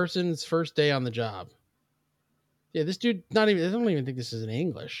person's first day on the job. Yeah, this dude not even. I don't even think this is in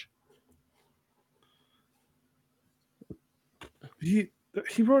English. He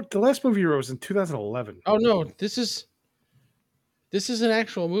he wrote the last movie he wrote was in 2011. Oh no, this is an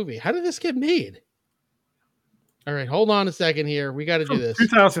actual movie. How did this get made? All right, hold on a second here. We got to do From this.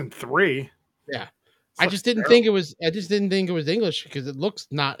 2003. Yeah. This looks I just didn't think it was English because it looks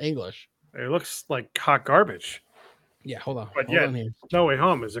not English. It looks like hot garbage. Yeah, hold on. But Hold yet, on here. No Way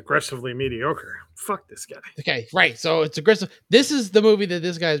Home is aggressively mediocre. Fuck this guy. Okay, right. So it's aggressive. This is the movie that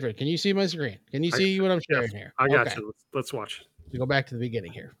this guy's read. Can you see my screen? Can you see what I'm Yes, sharing here? I got Okay. you. Let's watch. We go back to the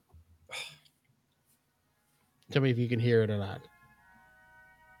beginning here. Tell me if you can hear it or not.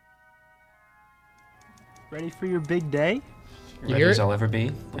 Ready for your big day? You Ready hear as it? I'll ever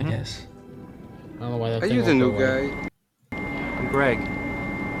be, I guess. I don't know why that Are thing you the won't new go away. guy? I'm Greg.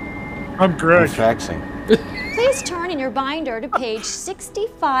 I'm Greg. faxing. Please turn in your binder to page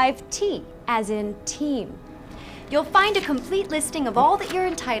 65T, as in team. You'll find a complete listing of all that you're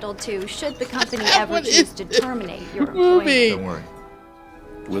entitled to should the company ever What choose is to this terminate your movie? employment. Don't worry.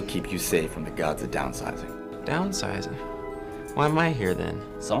 We'll keep you safe from the gods of downsizing. Downsizing. Why am I here then?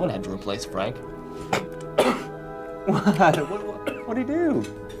 Someone had to replace Frank. What'd he do?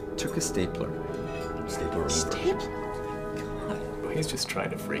 Took a stapler. Stapler. He's just trying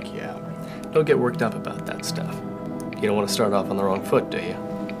to freak you out. Don't get worked up about that stuff. You don't want to start off on the wrong foot, do you?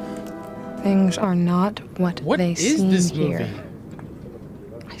 Things are not what What they is seem this here. movie?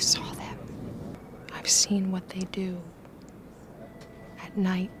 I saw them. I've seen what they do. At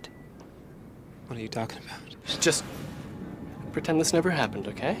night. What are you talking about? Just pretend this never happened,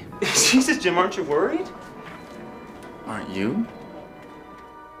 okay? Jesus, Jim, aren't you worried? Aren't you?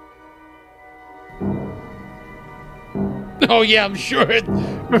 Oh yeah, I'm sure it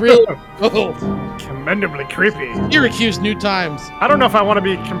really. Oh, Commendably creepy. Syracuse New Times. I don't know if I want to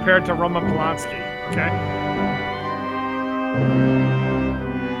be compared to Roman Polanski. Okay.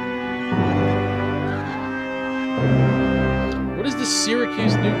 What is the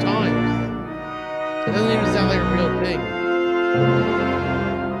Syracuse New Times? It doesn't even sound like a real thing.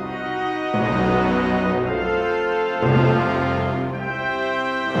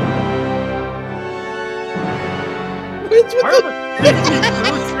 What's with Why are the? the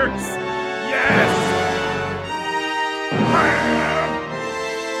 50 losers? Yes.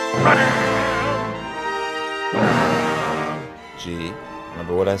 Gee,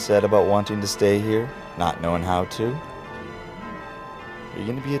 remember what I said about wanting to stay here, not knowing how to? Are you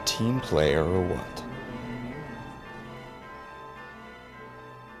gonna be a team player or what?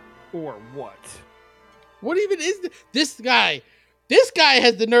 Or what? What even is this guy? This guy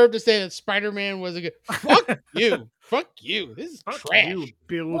has the nerve to say that Spider-Man was a good. Fuck you. Fuck you. This is Fuck trash. you,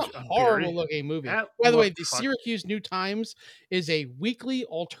 Bilge What a Abiri. horrible looking movie. That By the way, looked the fuck- Syracuse New Times is a weekly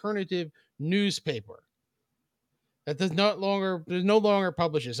alternative newspaper that does no longer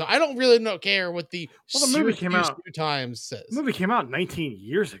publishes. So I don't really care what the Well, the movie Syracuse came out- New Times says. The movie came out 19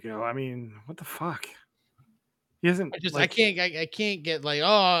 years ago. I mean, what the fuck? He hasn't. I can't get like, oh,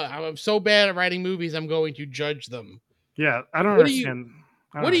 I'm so bad at writing movies, I'm going to judge them. Yeah, I don't What do you- understand.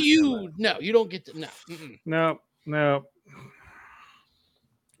 I don't What do understand you? No, you don't get to. No. Mm-mm. No.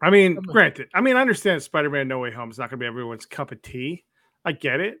 I mean, Come on. granted. I mean, I understand Spider-Man: No Way Home is not going to be everyone's cup of tea. I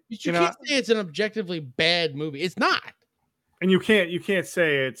get it. But You you know, can't say it's an objectively bad movie. It's not. and you can't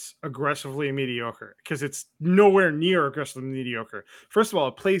say it's aggressively mediocre because it's nowhere near aggressively mediocre. First of all,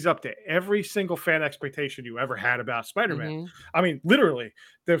 it plays up to every single fan expectation you ever had about Spider-Man. Mhm. I mean, literally,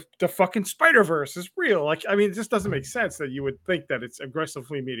 the fucking Spider-Verse is real. Like, I mean, it just doesn't make sense that you would think that it's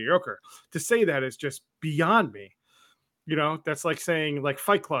aggressively mediocre. To say that is just beyond me. You know, that's like saying like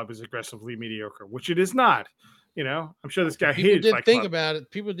Fight Club is aggressively mediocre, which it is not. You know, I'm sure this guy People hated did Fight think Club. about it.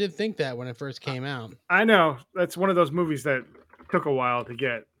 People did think that when it first came out. I know that's one of those movies that took a while to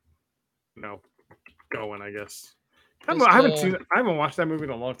get, going. I guess Just, I haven't watched that movie in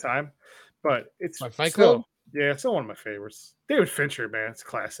a long time, but it's What, Fight still, Club? yeah, it's still one of my favorites. David Fincher, man, it's a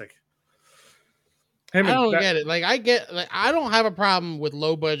classic. I Him and don't that- get it. Like I don't have a problem with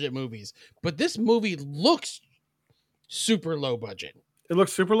low budget movies, but this movie looks super low budget. It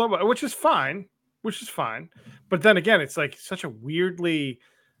looks super low, which is fine. But then again, it's like such a weirdly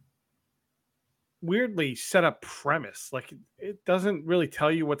weirdly set up premise. Like it doesn't really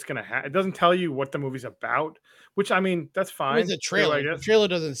tell you what's gonna happen. It doesn't tell you what the movie's about. Which I mean, that's I mean, fine it's a too, I trailer. The guess. trailer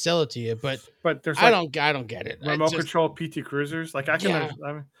doesn't sell it to you, but But there's I like don't get it. I remote just control PT Cruisers. Like I can, yeah.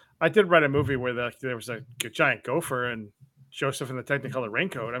 I mean, I did write a movie where there was a giant gopher and Joseph in the Technicolor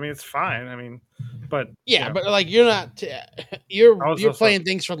raincoat. I mean, it's fine. I mean, but Yeah, but like you're not I was you're also playing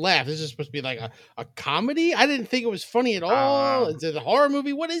things for laughs. This is supposed to be like a comedy. I didn't think it was funny at I all. don't know. Is it a horror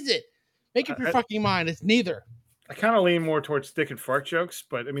movie? What is it? Make up your I, fucking mind. It's neither. I kind of lean more towards dick and fart jokes,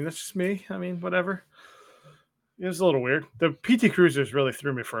 but I mean that's just me. I mean, whatever. It was a little weird. The PT Cruisers really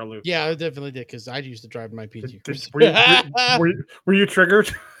threw me for a loop. Yeah, I definitely did because I used to drive my Did, PT did, Cruiser. were, you, were you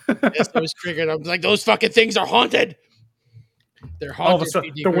triggered? Yes, I was triggered. I was like, those fucking things are haunted. They're All of a haunted.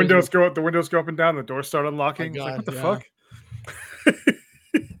 sudden, PT the windows Cruisers. go up and down. The doors start Oh my unlocking. It's like, god, what the yeah.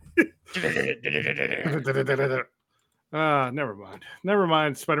 fuck? Never mind. Never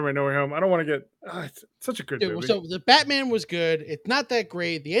mind. Spider-Man: No Way Home. I don't want to get. It's such a good Dude, movie. so the Batman was good. It's not that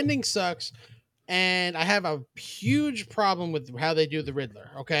great. The ending sucks, and I have a huge problem with how they do the Riddler.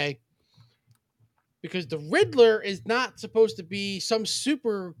 Okay, because the Riddler is not supposed to be some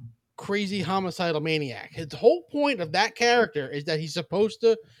super crazy homicidal maniac. His whole point of that character is that he's supposed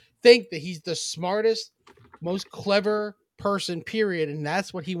to think that he's the smartest, most clever person, period. And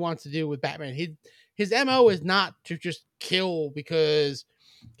that's what he wants to do with Batman. His MO is not to just kill because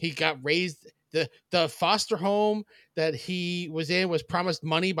he got raised. The foster home that he was in was promised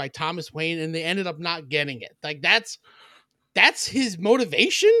money by Thomas Wayne, and they ended up not getting it. Like that's his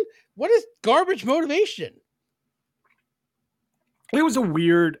motivation. What is garbage motivation? It was a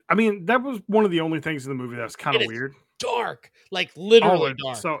weird. I mean, that was one of the only things in the movie that's kind It of is weird. dark, like literally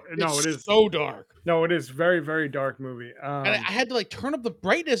dark. So no, It's it is. so dark. No, it is very, very dark movie. And I had to like turn up the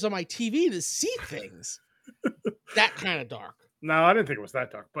brightness on my TV to see things. That kind of dark. No, I didn't think it was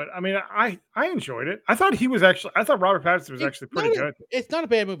that dark, but I mean, I enjoyed it. I thought Robert Pattinson was actually pretty good. It's not a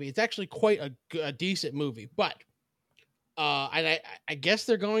bad movie. It's actually quite a decent movie, but and I guess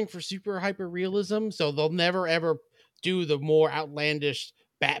they're going for super hyper realism, so they'll never ever do the more outlandish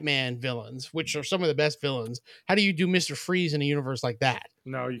Batman villains, which are some of the best villains. How do you do Mr. Freeze in a universe like that?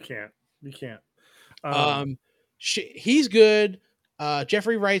 No, you can't. You can't. He's good.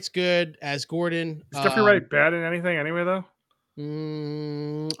 Jeffrey Wright's good as Gordon. Is Jeffrey Wright bad in anything anyway, though?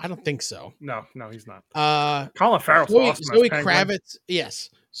 I don't think so. No, he's not. Colin Farrell's awesome. Zoe Kravitz, yes.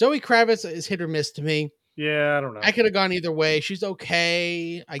 Zoe Kravitz is hit or miss to me. Yeah, I don't know. I could have gone either way. She's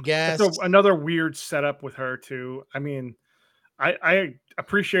okay, I guess. So another weird setup with her too. I mean, I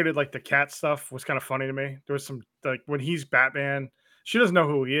appreciated like the cat stuff was kind of funny to me. There was some like when he's Batman, she doesn't know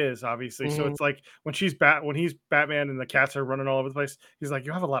who he is, obviously. So it's like when he's Batman and the cats are running all over the place, he's like,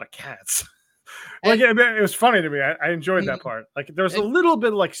 "You have a lot of cats." Like it was funny to me. I enjoyed that part. Like there was a little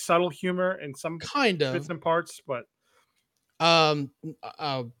bit of like subtle humor in some kind of bits and parts, but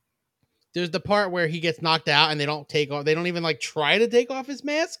there's the part where he gets knocked out and they don't even like try to take off his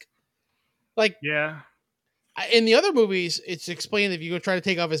mask. Like yeah. In the other movies, it's explained if you go try to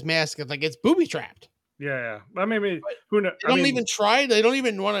take off his mask, it's like it's booby trapped. Yeah. I mean, who knows? They don't even try. They don't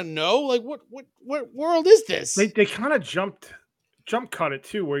even want to know. Like what world is this? They kind of jump cut it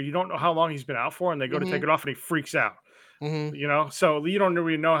too, where you don't know how long he's been out for, and they go to take it off, and he freaks out. You know, so you don't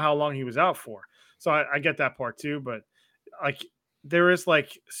really know how long he was out for. So I get that part too, but like there is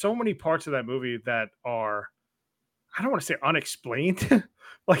like so many parts of that movie that are, I don't want to say unexplained.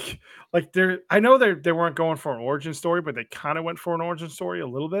 like I know they weren't going for an origin story, but they kind of went for an origin story a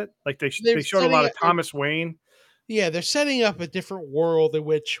little bit. Like they showed a lot of Thomas Wayne. Yeah, they're setting up a different world in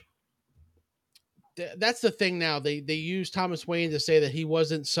which that's the thing now. They use Thomas Wayne to say that he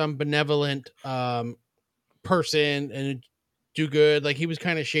wasn't some benevolent person and do good. Like he was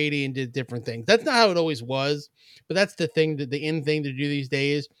kind of shady and did different things. That's not how it always was, but that's the thing, the in thing to do these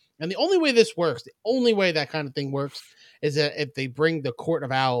days. And the only way this works, the only way that kind of thing works, is that if they bring the Court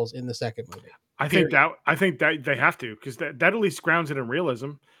of Owls in the second movie. I think that they have to, because that at least grounds it in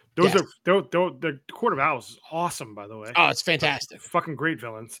realism. The Court of Owls is awesome, by the way. Oh, it's fantastic. Fucking great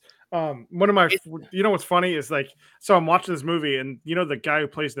villains. One of my, you know what's funny is like, so I'm watching this movie, and you know the guy who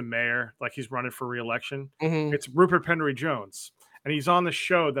plays the mayor, like he's running for re-election. It's Rupert Penry Jones, and he's on the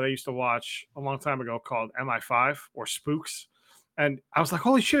show that I used to watch a long time ago called MI5 or Spooks. And I was like,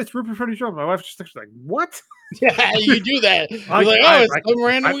 holy shit, it's Rupert Penry Jones. My wife just was like, what? Yeah, you do that. You're it's some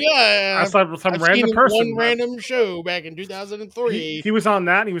random guy. I saw some random person. One random show back in 2003. He was on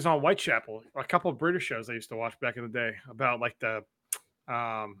that. And he was on Whitechapel, a couple of British shows I used to watch back in the day about like the,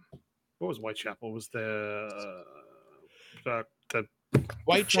 what was Whitechapel? It was the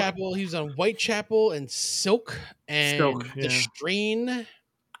Whitechapel. He was on Whitechapel and Silk and The Strain.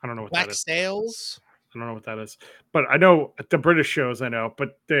 I don't know what Black that is. Sails. I don't know what that is, but I know the British shows. I know,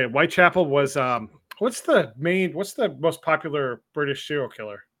 but the Whitechapel was what's the most popular British serial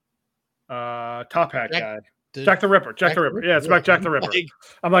killer? Top hat Jack guy, the Jack the Ripper. Jack Jack the the Ripper. Yeah, it's Ripper. about Jack I'm the Ripper.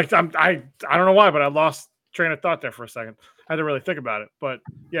 like, I don't know why, but I lost train of thought there for a second. I had to really think about it, but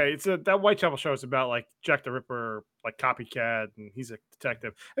yeah, that Whitechapel show is about like Jack the Ripper, like copycat, and he's a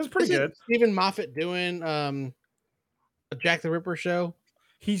detective. It's pretty isn't good. Stephen Moffat doing a Jack the Ripper show?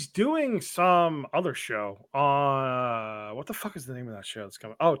 He's doing some other show on what the fuck is the name of that show that's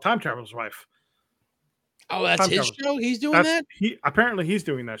coming? Oh, Time Traveler's Wife. Oh, that's Time his Traveler. show. He's doing That's that. apparently he's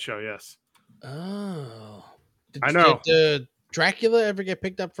doing that show. Yes, Oh, I know. Did Dracula ever get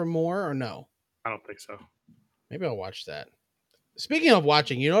picked up for more or no? I don't think so. Maybe I'll watch that. Speaking of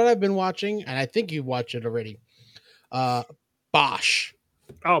watching, you know what I've been watching, and I think you've watched it already. Bosch.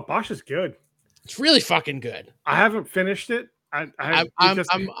 Oh, Bosch is good. It's really fucking good. I haven't finished it. I'm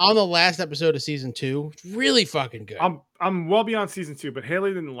on the last episode of season 2. It's really fucking good. I'm well beyond season 2, but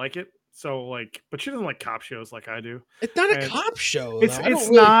Haley didn't like it. So like, but she doesn't like cop shows like I do. It's not a And cop show. It's I don't it's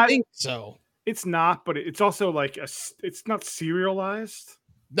really not. think so. It's not, but it's also like it's not serialized.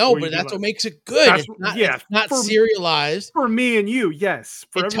 No, where but you do, that's like- what makes it good. That's- It's not, yeah, it's not for- serialized. For me and you, yes.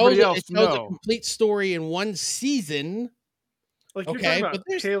 For everybody else, it tells a no. complete story in one season. Like you're Okay, talking about but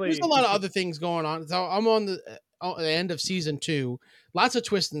there's Haley, a lot of other things going on. So I'm on the end of season 2. Lots of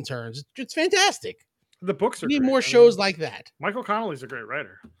twists and turns. It's fantastic. the books are. We need great. more I shows mean, like that. Michael Connolly's a great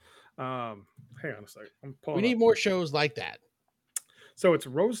writer. Hang on a second. I'm pulling We need up. more shows like that. So it's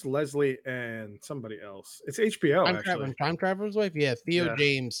Rose Leslie and somebody else. It's HBO actually. Time Traveler's Wife. Yeah, Theo Yeah.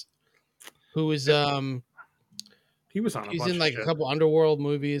 James, who is He was on. he's bunch in of like shit. a couple Underworld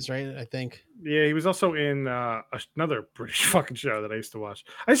movies, right? I think. Yeah, he was also in another British fucking show that I used to watch.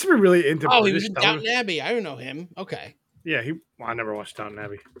 I used to be really into. Oh, British he was in television. Downton Abbey. I don't know him. Okay. Yeah, I never watched Downton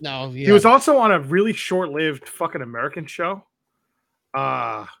Abbey. No, yeah. He was also on a really short-lived fucking American show.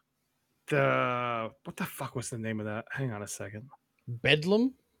 What the fuck was the name of that? Hang on a second.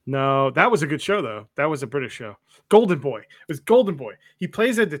 Bedlam. No, that was a good show though. That was a British show. Golden Boy. It was Golden Boy. He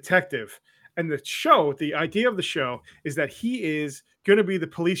plays a detective, and the idea of the show is that he is going to be the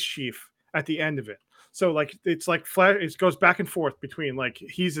police chief at the end of it. So like it's like flash. It goes back and forth between like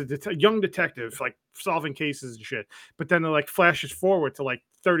he's a young detective like solving cases and shit, but then it like flashes forward to like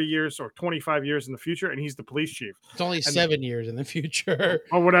 30 years or 25 years in the future, and he's the police chief. It's only 7 years in the future.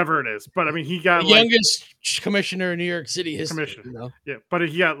 Or whatever it is. But I mean, he got The like youngest commissioner in New York City history. commissioner. You know? Yeah, but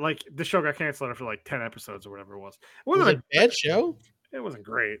he got like the show got canceled after like 10 episodes or whatever it was. It Was wasn't it a bad show? it wasn't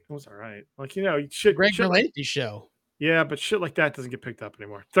great. It was all right. Like shit. Greg shit Berlanti show. yeah, but shit like that doesn't get picked up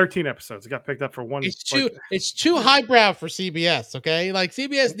anymore. 13 episodes. It got picked up for one. It's too highbrow for CBS. Okay, like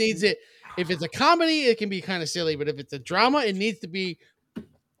CBS needs it. If it's a comedy, it can be kind of silly, but if it's a drama, it needs to be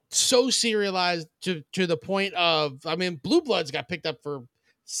so serialized to the point of. I mean, Blue Bloods got picked up for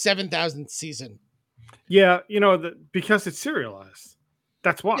 7,000th season. Yeah, because it's serialized.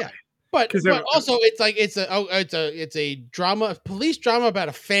 That's why. Yeah. But also it's like it's a drama, police drama about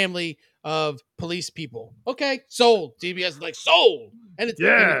a family of police people. Okay, sold. CBS is like sold, and it's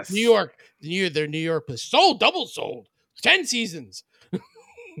Yes. New York. They're New York police sold, double sold, 10 seasons.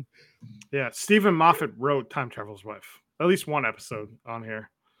 Yeah, Stephen Moffat wrote Time Traveler's Wife. At least one episode on here.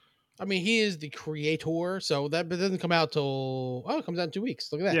 I mean, he is the creator, so that doesn't come out till it comes out in 2 weeks.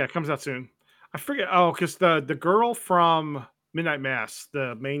 Look at that. Yeah, it comes out soon. I forget. Oh, because the girl from Midnight Mass,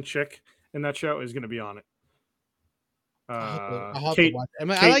 the main chick in that show, is going to be on it. I'll have Kate, to watch it. I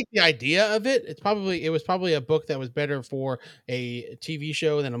mean, I Kate- like the idea of it. It was probably a book that was better for a TV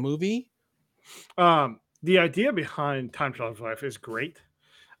show than a movie. The idea behind Time Traveler's Wife is great.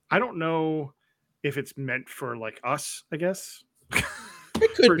 I don't know if it's meant for like us, I guess.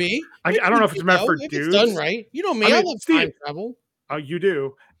 It could be. I don't know if it's meant for if dudes. It's done right. You know me. I I, mean, love Steve- time travel. Oh, you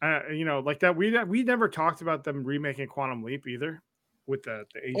do. Like that. We never talked about them remaking Quantum Leap either. With the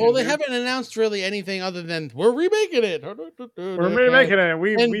Asian Oh, they dude. haven't announced really anything other than we're remaking it. We're remaking it.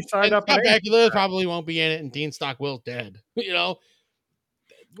 We signed up. Scott on it. Bakula probably won't be in it, and Dean Stockwell's dead. We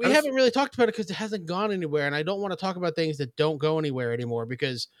haven't really talked about it because it hasn't gone anywhere, and I don't want to talk about things that don't go anywhere anymore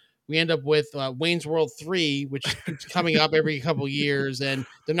because we end up with Wayne's World 3, which keeps coming up every couple years, and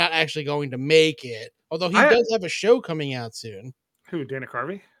they're not actually going to make it. Although he does have a show coming out soon. Who? Dana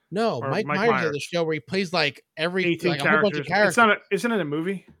Carvey? No, Or Mike Mike Myers has Myers? a show where he plays like 18 a whole bunch of characters. characters. Isn't it a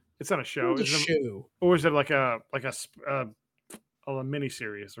movie? It's not a show. It's a Isn't it- show. Or is it like a mini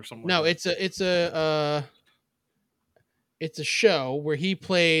series or something? No, like it's a show where he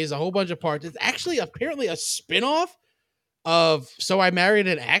plays a whole bunch of parts. It's actually apparently a spin-off of So I Married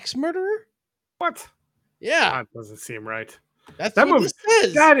an Axe Murderer. What? Yeah. That doesn't seem right. That's That what movie, this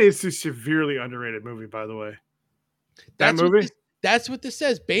says. that is a severely underrated movie, by the way. That That's movie. That's what this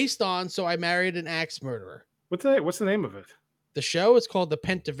says. Based on So I Married an Axe Murderer. What's the name of it? The show is called The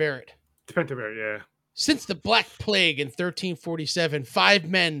Pentaverate. Pentaverate, yeah. Since the Black Plague in 1347, 5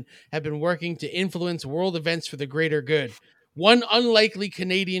 men have been working to influence world events for the greater good. One unlikely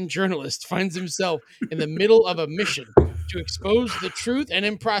Canadian journalist finds himself in the middle of a mission to expose the truth and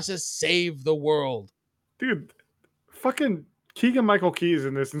in process save the world. Dude, fucking Keegan Michael Key is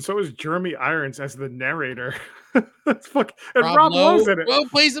in this, and so is Jeremy Irons as the narrator. That's and Rob Lowe's in it. Lowe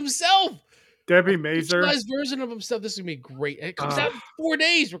plays himself. Debbie Mazur. Fictionalized version of himself. This is gonna be great. It comes out in 4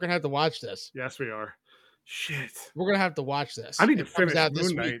 days. We're gonna have to watch this. Yes, we are. Shit. We're gonna have to watch this. I need to It comes finish out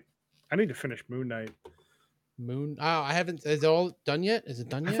this Moon week. Knight. I need to finish Moon Knight. Oh, I haven't. Is it all done yet? Is it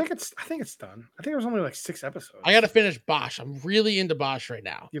done yet? I think it's done. I think it was only like 6 episodes. I gotta finish Bosch. I'm really into Bosch right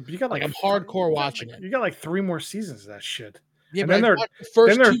now. Yeah, but you got like I'm hardcore watching it. You got like 3 more seasons of that shit. Yeah, and but then I watched the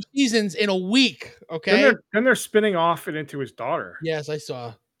first 2 seasons in a week. Okay. Then they're spinning off it into his daughter. Yes, I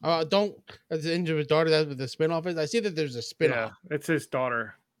saw. Don't into his daughter. That's what the spinoff is. I see that there's a spinoff. Yeah, it's his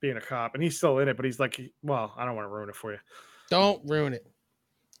daughter being a cop, and he's still in it. But he's like, well, I don't want to ruin it for you. Don't ruin it.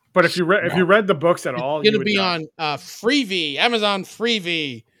 But if you read the books at all, it's gonna be on Freevee, Amazon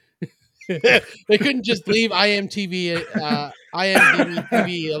Freevee. They couldn't just leave IMDb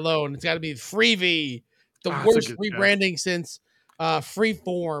TV alone. It's got to be Freevee, the worst rebranding since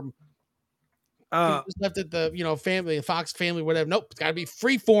Freeform. Just left it the family, Fox family, whatever. Nope, it's got to be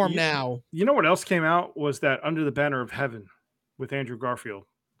Freeform now. You know what else came out was that Under the Banner of Heaven with Andrew Garfield,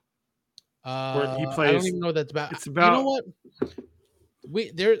 where he plays. I don't even know what that's about. It's about. You know what?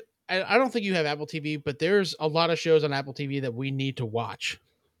 I don't think you have Apple TV, but there's a lot of shows on Apple TV that we need to watch.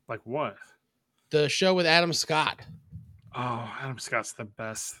 Like what? The show with Adam Scott. Oh, Adam Scott's the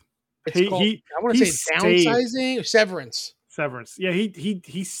best. It's called, I want to say Downsizing or Severance. Severance. Yeah,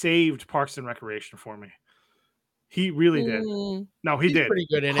 he saved Parks and Recreation for me. He really did. No, he did. Pretty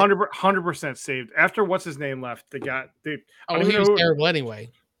good in 100% saved. After what's his name left, he was terrible anyway.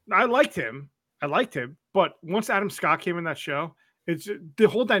 I liked him, but once Adam Scott came in that show, it's the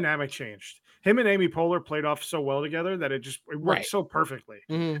whole dynamic changed. Him and Amy Poehler played off so well together that it worked so perfectly.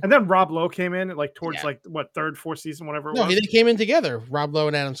 Mm-hmm. And then Rob Lowe came in towards third, fourth season, whatever it was. No, they came in together. Rob Lowe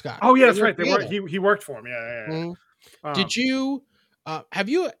and Adam Scott. Oh yeah, that's right. He worked for him. Yeah. Mm-hmm. Did you have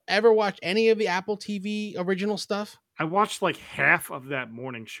you ever watched any of the Apple TV original stuff? I watched like half of that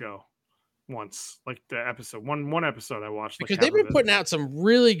morning show once, like the episode one episode I watched because they've been putting out some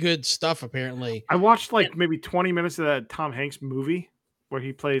really good stuff. Apparently, I watched maybe 20 minutes of that Tom Hanks movie where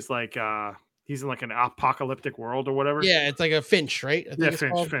he plays he's in like an apocalyptic world or whatever. Yeah, it's like a Finch, right?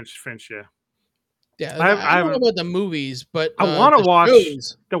 Finch. Yeah. Yeah, I don't know about the movies, but I want to watch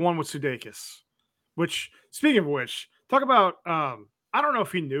the one with Sudeikis. Which, speaking of which, talk about. I don't know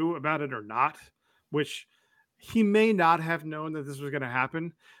if he knew about it or not. Which he may not have known that this was going to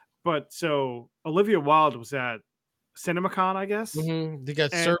happen. But so Olivia Wilde was at CinemaCon, I guess. Mm-hmm. They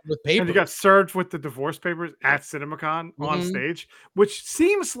got served with papers. And they got served with the divorce papers at CinemaCon on stage, which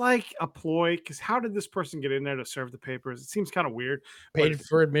seems like a ploy. Because how did this person get in there to serve the papers? It seems kind of weird. Paid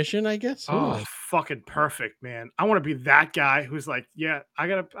for admission, I guess. Oh, fucking perfect, man! I want to be that guy who's like, yeah, I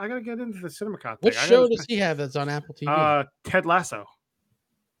gotta get into the CinemaCon thing. What show does he have that's on Apple TV? Ted Lasso.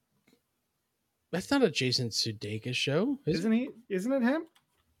 That's not a Jason Sudeikis show, isn't he? Isn't it him?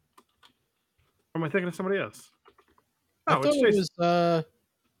 Or am I thinking of somebody else? I thought it was.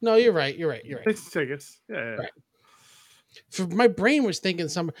 No, you're right. Jason Sudeikis. Yeah. Right. For my brain was thinking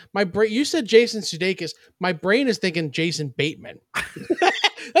you said Jason Sudeikis. My brain is thinking Jason Bateman.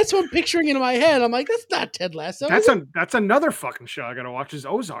 That's what I'm picturing in my head. I'm like, that's not Ted Lasso. That's another fucking show I gotta watch is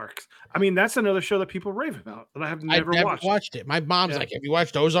Ozarks. I mean, that's another show that people rave about that I have never watched it. My mom's like, have you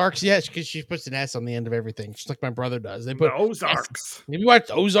watched Ozarks yet? Because she puts an S on the end of everything, just like my brother does. They put Ozarks. Have you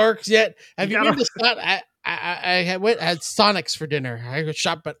watched Ozarks yet? Have you been to Scott? I had Sonics for dinner. I got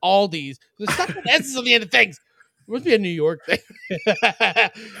shop at Aldi's. There's stuff with S's on the end of things. It must be a New York thing.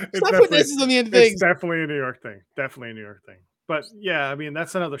 Stop putting S's on the end of things. It's definitely a New York thing. But yeah, I mean,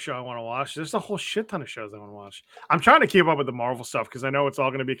 that's another show I want to watch. There's a whole shit ton of shows I want to watch. I'm trying to keep up with the Marvel stuff because I know it's all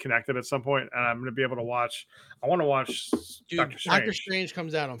going to be connected at some point, and I'm going to be able to watch. I want to watch Doctor Strange. Doctor Strange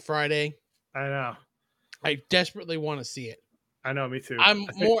comes out on Friday. I know. I desperately want to see it. I know, me too.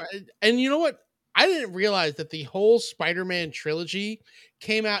 And you know what? I didn't realize that the whole Spider-Man trilogy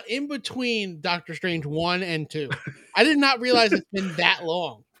came out in between Doctor Strange 1 and 2. I did not realize it's been that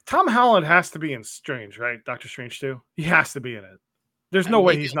long. Tom Holland has to be in Strange, right? Doctor Strange 2? He has to be in it. There's no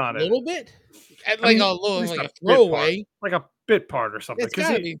way he's not in it. A little bit? Like a throwaway. Like a bit part or something.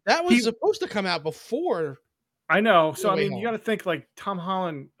 That was supposed to come out before I know. So No I Way mean, you got Home. to think like Tom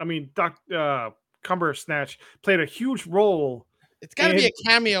Holland. I mean, Cumber Snatch played a huge role. It's got to be a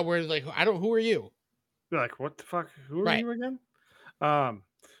cameo where like who are you? You're like, what the fuck? Who are Right. you again?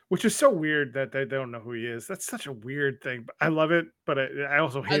 Which is so weird that they don't know who he is. That's such a weird thing. But I love it, but I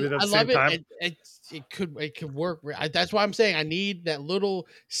also hate it at I the same love it. time. It could work. That's why I'm saying I need that little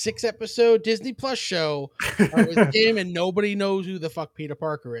 6-episode Disney Plus show with him and nobody knows who the fuck Peter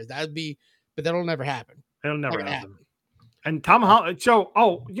Parker is. That'd be, but that'll never happen. It'll Not never gonna happen. And Tom Holland. So,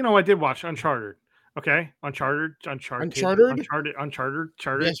 I did watch Uncharted. Okay, Uncharted. Yes,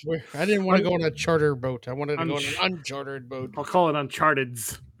 I didn't want to go on a charter boat. I wanted to go on an uncharted boat. I'll call it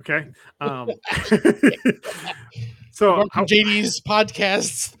Uncharted's. Okay. So from JD's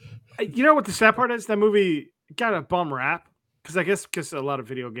podcasts. You know what the sad part is? That movie got a bum rap because a lot of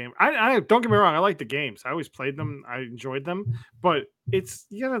video game. I don't get me wrong. I like the games. I always played them. I enjoyed them. But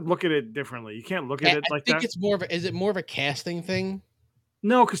you gotta look at it differently. You can't look at it like that. I think it's more of is it more of a casting thing?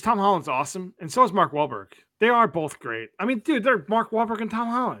 No, because Tom Holland's awesome, and so is Mark Wahlberg. They are both great. I mean, dude, they're Mark Wahlberg and Tom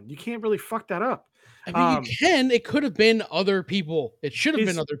Holland. You can't really fuck that up. I mean, you can. It could have been other people. It should have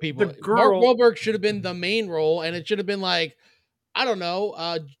been other people. The girl, Mark Wahlberg should have been the main role, and it should have been like, I don't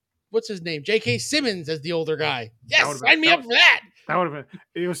know, what's his name? J.K. Simmons as the older guy. Yes, sign me up for that. That would have been.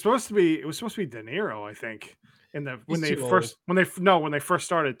 It was supposed to be De Niro, I think. When they first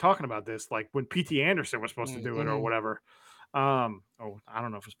started talking about this, like when P.T. Anderson was supposed to do it or whatever. I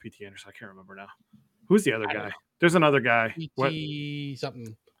don't know if it was P.T. Anderson. I can't remember now. Who's the other guy? There's another guy. P.T.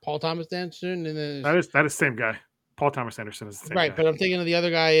 something. Paul Thomas Anderson, and then that is the same guy. Paul Thomas Anderson is the same guy. But I'm thinking of the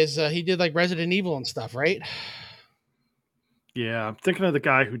other guy is he did like Resident Evil and stuff, right? Yeah, I'm thinking of the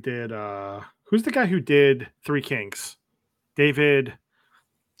guy who did. Who's the guy who did Three Kings? David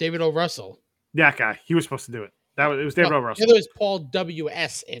O. Russell. That guy. He was supposed to do it. It was David O. Russell. The other was Paul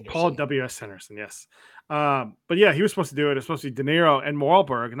W.S. Anderson. Paul W.S. Anderson, yes. But yeah, he was supposed to do it. It was supposed to be De Niro and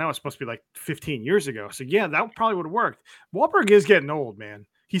Wahlberg, and that was supposed to be like 15 years ago. So yeah, that probably would have worked. Wahlberg is getting old, man.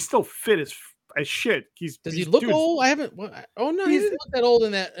 He's still fit as shit. Does he look old? I haven't. Oh no, he didn't look that old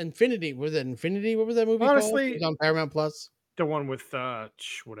in that Infinity. Was it Infinity? What was that movie called? It was on Paramount Plus. The one with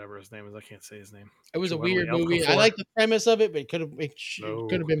whatever his name is. I can't say his name. It was a weird movie. I like the premise of it, but it could have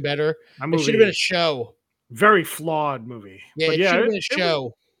been better. It should have been a show. Very flawed movie. Yeah, it should have been a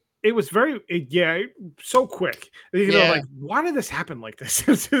show. It was so quick. You know, like, why did this happen like this? It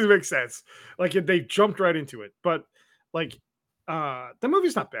doesn't make sense. Like, they jumped right into it. But, like, the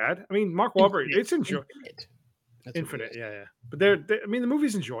movie's not bad. I mean, Mark Wahlberg, it's enjoyable. Infinite, yeah. But I mean, the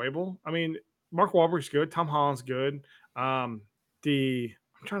movie's enjoyable. I mean, Mark Wahlberg's good. Tom Holland's good. I'm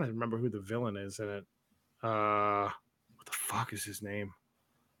trying to remember who the villain is in it. What the fuck is his name?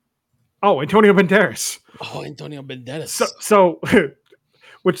 Oh, Antonio Banderas. Oh, Antonio Banderas. So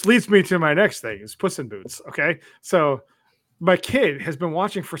which leads me to my next thing is Puss in Boots. Okay. So my kid has been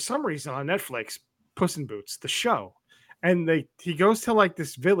watching for some reason on Netflix, Puss in Boots, the show. And he goes to like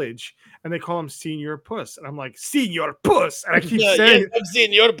this village and they call him Senior Puss. And I'm like, Senior Puss. And I keep saying, I'm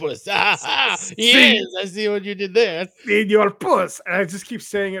Senior Puss. Yes, I see what you did there. Senior Puss. And I just keep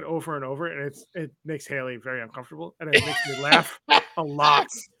saying it over and over. And it makes Haley very uncomfortable. And it makes me laugh a lot.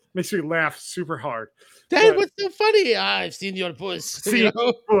 Makes me laugh super hard. Dad, what's so funny? I've seen your puss. Senior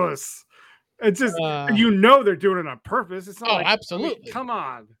Puss. It's just, they're doing it on purpose. It's not absolutely. I mean, come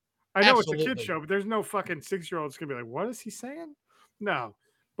on. I know it's a kid show, but there's no fucking 6-year-old that's gonna be like, "What is he saying?" No,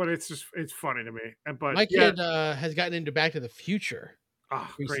 but it's funny to me. But my kid has gotten into Back to the Future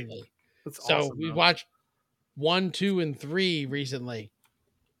recently. Great. That's so awesome, we watched 1, 2, and 3 recently.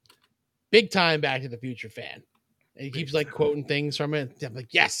 Big time Back to the Future fan. And he keeps like quoting things from it. I'm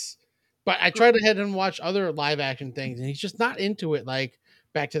like, yes. But I tried to head and watch other live action things, and he's just not into it like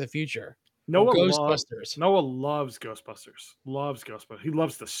Back to the Future. Ghostbusters. Noah loves Ghostbusters. Loves Ghostbusters. He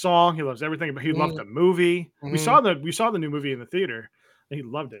loves the song. He loves everything. But he loved the movie. We saw the new movie in the theater, and he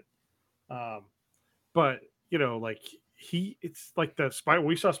loved it. But like it's like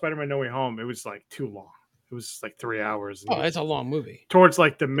we saw Spider-Man No Way Home. It was like too long. It was like 3 hours. Oh, it's a long movie. Towards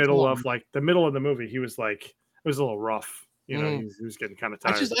like the middle of the movie, he was like, it was a little rough. He was getting kind of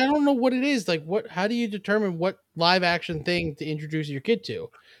tired. I don't know what it is. Like, how do you determine what live action thing to introduce your kid to?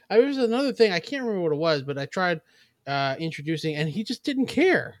 There was another thing. I can't remember what it was, but I tried introducing, and he just didn't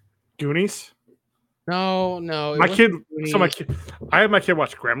care. Goonies? No. My kid. I have my kid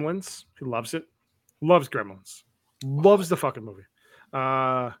watch Gremlins. He loves it. Loves Gremlins. Loves the fucking movie.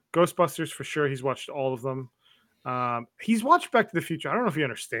 Ghostbusters for sure. He's watched all of them. He's watched Back to the Future. I don't know if he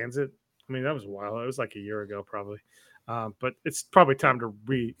understands it. I mean, that was a while. It was like a year ago, probably. But it's probably time to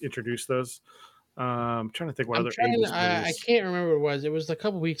reintroduce those. I'm trying to think what other 80s movies. I can't remember what it was. It was a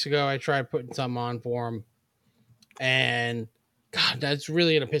couple weeks ago. I tried putting some on for him. And God, that's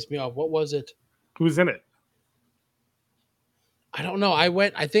really gonna piss me off. What was it? Who's in it? I don't know.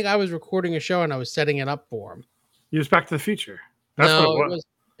 I think I was recording a show and I was setting it up for him. He was Back to the Future. That's No, what it was.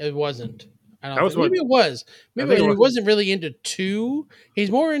 it wasn't. I don't That was think. Maybe what- it was. I Maybe think it he was. wasn't really into 2. He's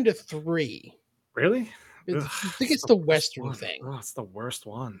more into 3. Really? I Ugh, think it's the worst Western one. thing. Oh, it's the worst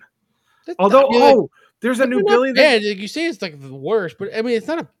one. That- Although, I mean, like, there's a new they're not Billy. bad. Like, you say it's like the worst, but I mean, it's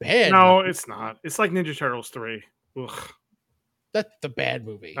not a bad. No, movie. it's not. It's like Ninja Turtles 3. Ugh, That's the bad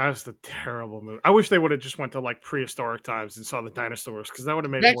movie. that's the terrible movie. I wish they would have just went to like prehistoric times and saw the dinosaurs because that would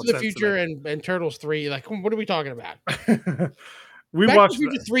have made Back more to the sense Future and Turtles 3. Like, what are we talking about? me. We Back watched. to the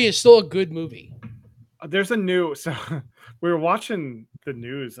Future 3 is still a good movie. There's a new. So we were watching the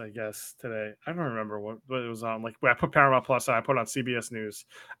news, I guess today. I don't remember what it was on. Like I put Paramount Plus, I put on CBS News,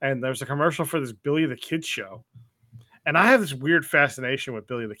 and there's a commercial for this Billy the Kid show. And I have this weird fascination with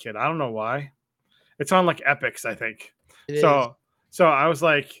Billy the Kid. I don't know why. It's on like Epics, I think. It is. So I was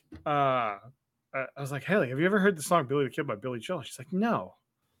like, Haley, have you ever heard the song Billy the Kid by Billy Joel? She's like, no.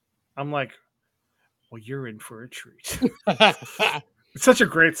 I'm like, well, you're in for a treat. It's such a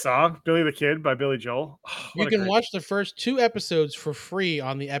great song, Billy the Kid by Billy Joel. Oh, You can watch the first 2 episodes for free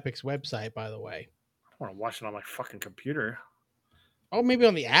on the Epic's website, by the way. I want to watch it on my fucking computer. Oh, maybe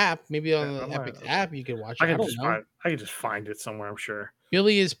on the app. Maybe on the I might- Epic's app you can watch it. I I can don't just know. find it somewhere, I'm sure.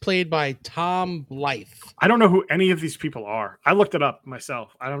 Billy is played by Tom Blythe. I don't know who any of these people are. I looked it up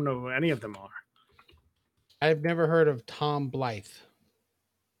myself. I don't know who any of them are. I've never heard of Tom Blythe.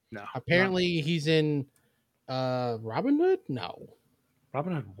 No. Apparently, he's in Robin Hood. No,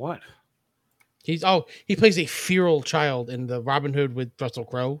 Robin Hood what? he plays a feral child in the Robin Hood with Russell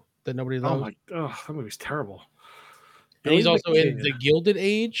Crowe that nobody loves. That movie's terrible. And he's Billy the also in Kid. the Gilded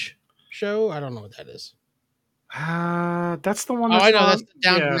Age show. I don't know what that is. That's the one. Oh, That's I know on- that's the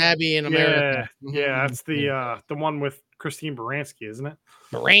Downton yeah. Abbey in America. Mm-hmm. Yeah, that's the one with Christine Baranski, isn't it?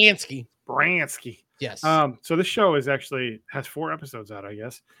 Baranski. Baranski. Yes. So this show has 4 episodes out, I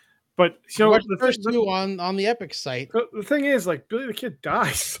guess. But Watch the first 2 on the Epic site. The thing is, like, Billy the Kid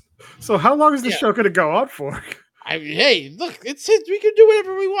dies. So how long is this show going to go on for? I mean, hey, look, we can do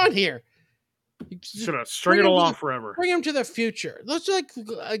whatever we want here. Should have string it along forever. Bring him to the future. Looks like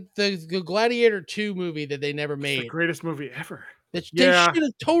the Gladiator 2 movie that they never made. It's the greatest movie ever. They should have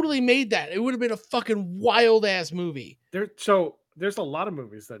totally made that. It would have been a fucking wild ass movie. There's a lot of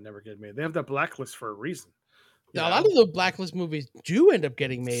movies that never get made. They have that blacklist for a reason. Now, a lot of the blacklist movies do end up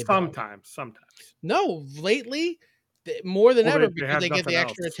getting made. Sometimes. No, lately, more than ever, they because they get the nothing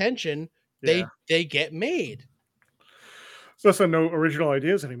extra else. attention, Yeah. they get made. So no original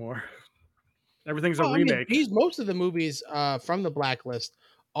ideas anymore. Everything's a remake. Most of the movies from the blacklist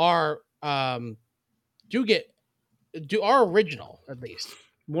are original, at least.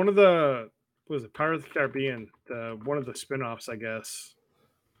 One of the Pirates of the Caribbean, one of the spin-offs, I guess.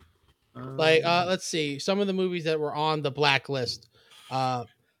 Let's see some of the movies that were on the blacklist.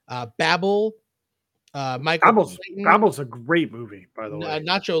 Babel, Michael Clayton, Babel's a great movie, by the way.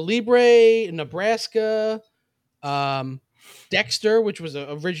 Nacho Libre, Nebraska, Dexter, which was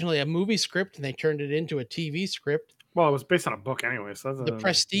originally a movie script and they turned it into a TV script. Well, it was based on a book anyway. So that's The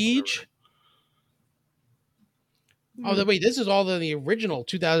Prestige. Oh, wait, this is all the original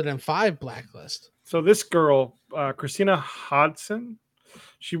 2005 blacklist. So this girl, Christina Hodson,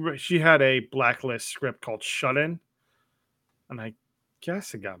 she had a blacklist script called Shut In, and I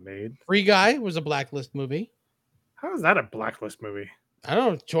guess it got made. Free Guy was a blacklist movie. How is that a blacklist movie? I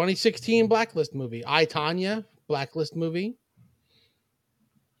don't know. 2016 blacklist movie. I, Tonya, blacklist movie.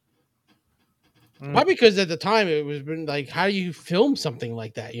 Probably because at the time it was been like, how do you film something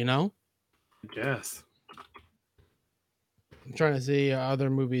like that? You know? Yes. I'm trying to see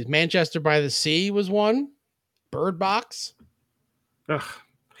other movies. Manchester by the Sea was one. Bird Box. Ugh.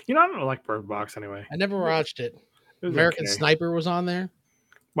 You know, I don't like Bird Box anyway. I never watched it. It was American okay. Sniper was on there.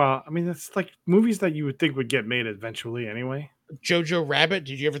 Well, I mean, it's like movies that you would think would get made eventually anyway. Jojo Rabbit.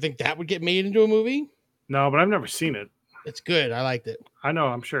 Did you ever think that would get made into a movie? No, but I've never seen it. It's good. I liked it. I know.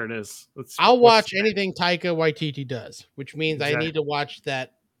 I'm sure it is. I'll watch anything Taika Waititi does, which means I Exactly. need to watch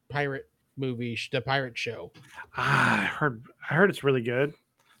that pirate movie, the pirate show. I heard it's really good,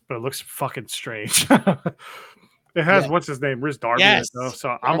 but it looks fucking strange. It has what's his name, Riz Darby. Yes. In it, though, so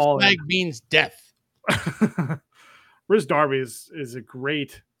Our I'm all flag means death. in. Riz Darby is a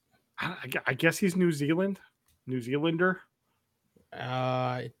great. I guess he's New Zealander.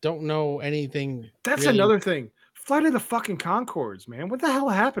 I don't know anything. That's really. another thing. Flight of the fucking Conchords, man. What the hell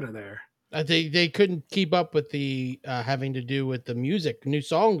happened to there? They couldn't keep up with the having to do with the music, new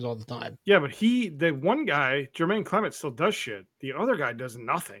songs all the time. Yeah, but the one guy, Jermaine Clement, still does shit. The other guy does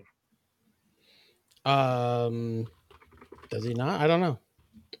nothing. Does he not? I don't know.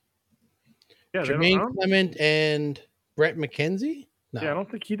 Yeah, they don't, Jermaine Clement and Brett McKenzie? No. yeah, I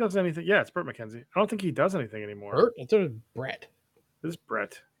don't think he does anything. Yeah, it's Brett McKenzie. I don't think he does anything anymore. Bert? I thought it was Brett. This is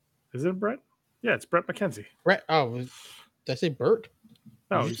Brett. Is it Brett? Yeah, it's Brett McKenzie. Brett. Oh, did I say Bert?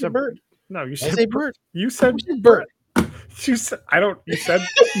 No, Did you say said Bert. No, you Did I said say Bert? You said Who said Bert? You said I don't. You said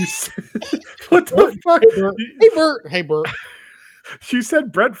you said what the Bert? fuck? Hey Bert. Hey Bert. Hey Bert. You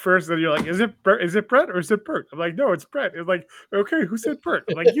said Brett first, and you're like, "Is it Brett? Is it Brett or is it Bert?" I'm like, "No, it's Brett." It's like, "Okay, who said Bert?"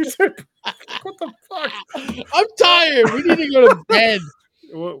 I'm like, "You said." What the fuck? I'm tired. We need to go to bed.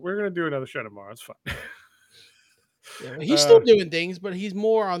 Well, we're gonna do another show tomorrow. It's fine. Yeah, he's still doing things, but he's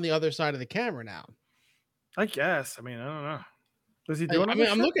more on the other side of the camera now. I guess. I mean, I don't know. Does he I do mean,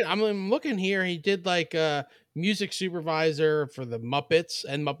 I'm looking here. He did like music supervisor for the Muppets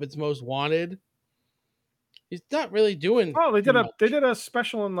and Muppets Most Wanted. He's not really doing. Oh, too much. they did a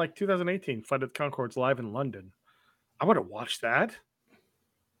special in like 2018, Flight of the Conchords live in London. I want to watch that.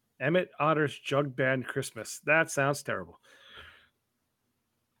 Emmett Otter's Jug Band Christmas. That sounds terrible.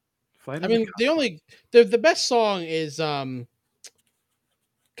 I mean, the best song is God,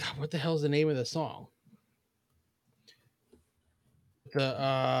 what the hell's the name of the song?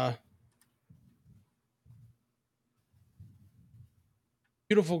 The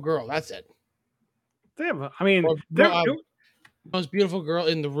Beautiful Girl. That's it. Damn, I mean, Most beautiful girl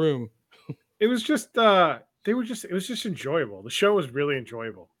in the room. it was just it was just enjoyable. The show was really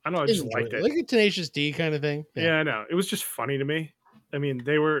enjoyable. I don't know, I just liked it. Like a Tenacious D kind of thing. Yeah, I know. It was just funny to me. I mean,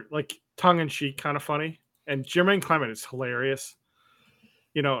 they were like tongue in cheek kind of funny. And Jermaine Clement is hilarious.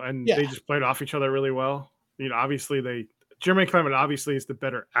 You know, and they just played off each other really well. You know, obviously Jermaine Clement obviously is the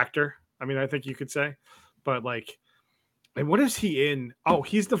better actor. I mean, I think you could say. But like, and what is he in? Oh,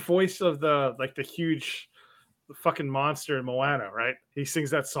 he's the voice of the huge fucking monster in Moana, right? He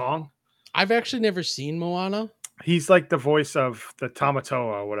sings that song. I've actually never seen Moana. He's like the voice of the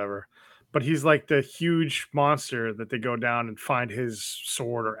Tamatoa or whatever, but he's like the huge monster that they go down and find his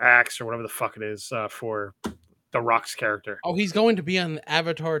sword or axe or whatever the fuck it is for the Rock's character. Oh, he's going to be on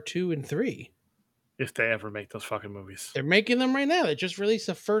Avatar 2 and 3. If they ever make those fucking movies. They're making them right now. They just released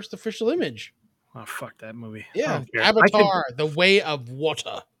the first official image. Oh, fuck that movie. Yeah, Avatar, The Way of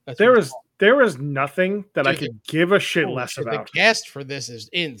Water. There is nothing that I could give a shit less about. The cast for this is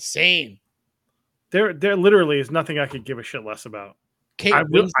insane. There literally is nothing I could give a shit less about. Kate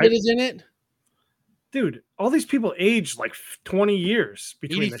Winslet is in it. Dude, all these people aged like 20 years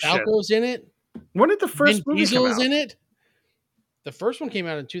between Edie the Falco's shit. in it. When did the first movie come out? in it. The first one came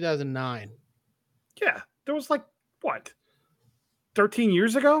out in 2009. Yeah, there was like what, 13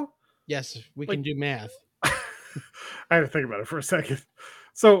 years ago? Yes, we can do math. I had to think about it for a second.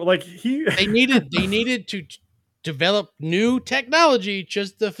 So like they needed to develop new technology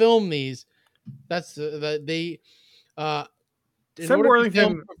just to film these. That's they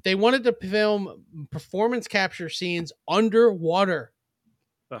wanted to film performance capture scenes underwater.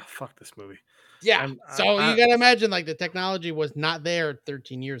 Oh, fuck this movie. Yeah. So you got to imagine like the technology was not there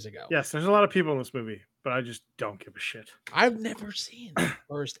 13 years ago. Yes, there's a lot of people in this movie, but I just don't give a shit. I've never seen the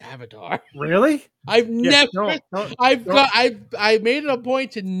first Avatar. Really? I made it a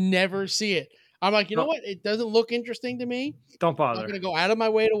point to never see it. I'm like, you know what? It doesn't look interesting to me. Don't bother. I'm not going to go out of my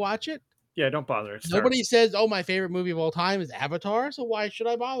way to watch it. Yeah, don't bother. Nobody says, "Oh, my favorite movie of all time is Avatar," so why should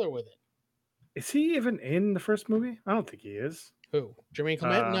I bother with it? Is he even in the first movie? I don't think he is. Who? Jermaine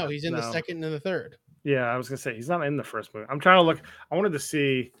Clement? No, he's in the second and the third. Yeah, I was gonna say he's not in the first movie. I'm trying to look. I wanted to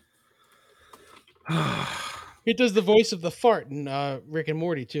see. He does the voice of the fart in Rick and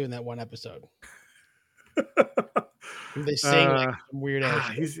Morty too in that one episode. They sing like some weird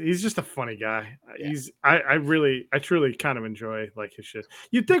ass. He's just a funny guy. Yeah. I truly kind of enjoy like his shit.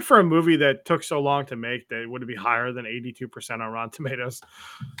 You'd think for a movie that took so long to make that it would be higher than 82% on Rotten Tomatoes.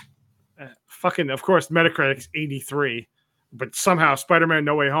 Fucking, of course, Metacritic's 83, but somehow Spider-Man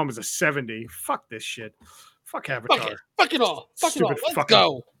No Way Home is a 70. Fuck this shit. Fuck Avatar. Fuck it all. Fuck it all. Let's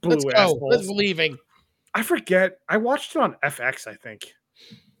go. Let's go. Let's leaving. I forget. I watched it on FX, I think,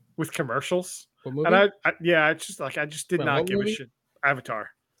 with commercials. What movie? And it's just like I just did not give a shit.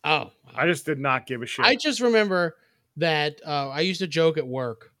 Avatar. Oh, I just did not give a shit. I just remember that I used to joke at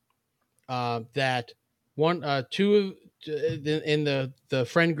work that two in the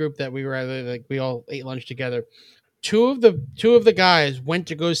friend group that we were at, like we all ate lunch together. Two of the guys went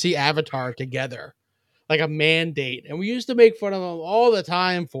to go see Avatar together, like a mandate, and we used to make fun of them all the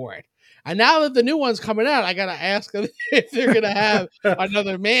time for it. And now that the new one's coming out, I gotta ask them if they're gonna have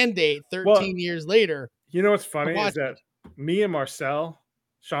another mandate 13 years later. You know what's funny is that me and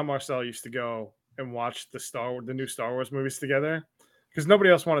Sean Marcel used to go and watch the new Star Wars movies together. because nobody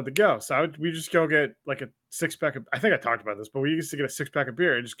else wanted to go. So we just go get like a 6-pack of, I think I talked about this, but we used to get a 6-pack of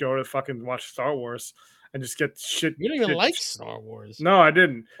beer and just go to fucking watch Star Wars and just get shit. You don't even shit- like Star Wars. No, I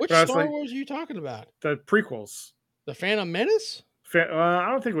didn't. Which But I was Star like, Wars are you talking about? the prequels. The Phantom Menace? I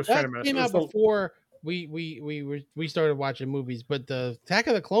don't think it was That Phantom Menace. came It was out before we started watching movies, but the Attack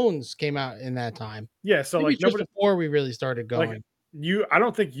of the Clones came out in that time. yeah, so Maybe like just nobody, before we really started going. like I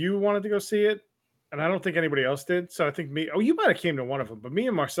don't think you wanted to go see it, and I don't think anybody else did. So I think you might have came to one of them, but me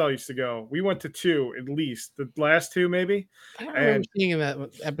and Marcel used to go. We went to 2 at least, the last 2 maybe. I don't remember And seeing that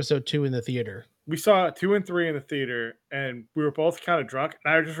episode 2 in the theater. we saw 2 and 3 in the theater, and we were both kind of drunk.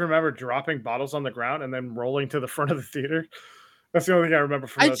 And I just remember dropping bottles on the ground and then rolling to the front of the theater. That's the only thing I remember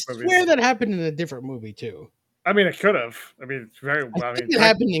from I those movies. swear that happened in a different movie too. I mean, it could have. I mean, it's very. I think it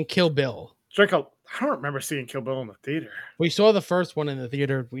happened in Kill Bill. I don't remember seeing Kill Bill in the theater. We saw the first one in the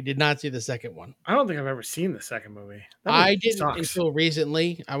theater. We did not see the second one. I don't think I've ever seen the second movie. That I movie didn't sucks. until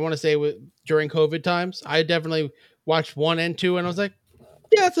recently. I want to say during COVID times. I definitely watched 1 and 2, and I was like,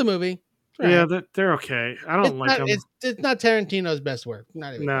 "Yeah, it's a movie." It's Yeah, alright. they're okay. I don't like them. It's not Tarantino's best work.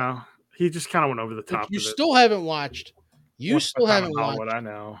 Not even. No, he just kind of went over the top. You of it. still haven't watched. You Once still upon a haven't watched. Hollywood, I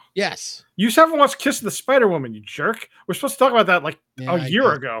know. Yes. You still haven't watched Kiss of the Spider Woman, you jerk. We're supposed to talk about that like Yeah, a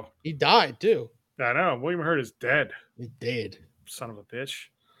year ago. He died too. I know. William Hurt is dead. He did. Son of a bitch.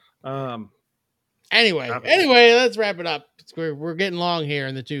 Anyway, let's wrap it up. We're getting long here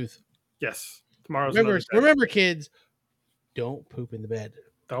in the tooth. Yes. Tomorrow's another day. Remember, kids, don't poop in the bed.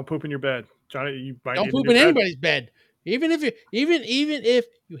 Don't poop in your bed, Johnny. You might Don't need a poop new in bed. anybody's bed. Even if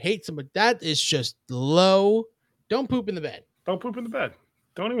you hate somebody, that is just low. Don't poop in the bed. Don't poop in the bed.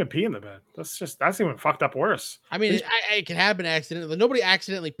 Don't even pee in the bed. That's even fucked up worse. I mean, it can happen accidentally. Nobody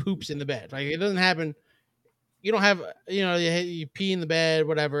accidentally poops in the bed. Like, it doesn't happen. You don't have, you pee in the bed,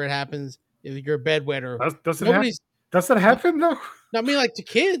 whatever, it happens. You're a bedwetter. Does that happen though? I mean, like to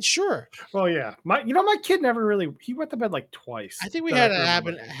kids, sure. Well, yeah. My kid never really. He went to bed like twice. I think we had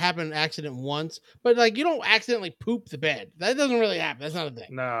it happen accident once, but like you don't accidentally poop the bed. That doesn't really happen. That's not a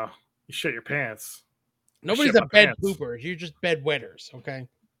thing. No, you shit your pants. Nobody's a bed pooper. You're just bed wetters, okay?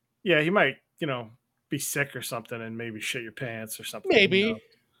 Yeah, he might, be sick or something and maybe shit your pants or something.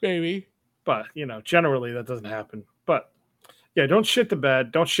 Maybe. But, generally that doesn't happen. But yeah, don't shit the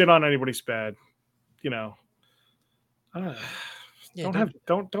bed. Don't shit on anybody's bed. Don't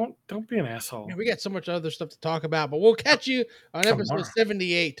be an asshole. Yeah, we got so much other stuff to talk about, but we'll catch you on episode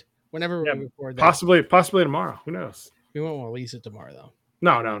 78 whenever we record that. Possibly tomorrow. Who knows? We won't release it tomorrow though.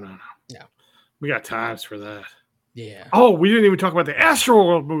 No. We got times for that. Yeah. Oh, we didn't even talk about the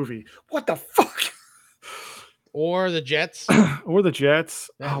Astroworld movie. What the fuck? Or the Jets. Or the Jets.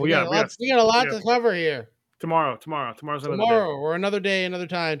 Yeah, we got a lot to cover here. Tomorrow's another day. Or another day, another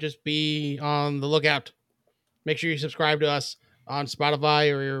time. Just be on the lookout. Make sure you subscribe to us on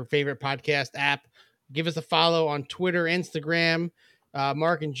Spotify or your favorite podcast app. Give us a follow on Twitter, Instagram,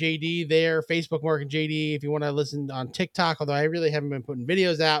 Mark and JD there, Facebook, Mark and JD. If you want to listen on TikTok, although I really haven't been putting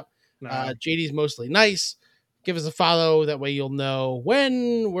videos out. No. JD's mostly nice. Give us a follow. That way you'll know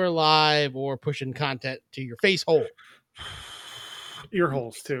when we're live or pushing content to your face hole. Ear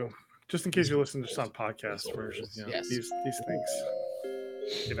holes too. Just in case you listen to some podcast version. Yes. These things.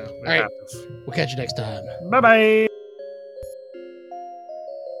 All right. Happens. We'll catch you next time. Bye-bye.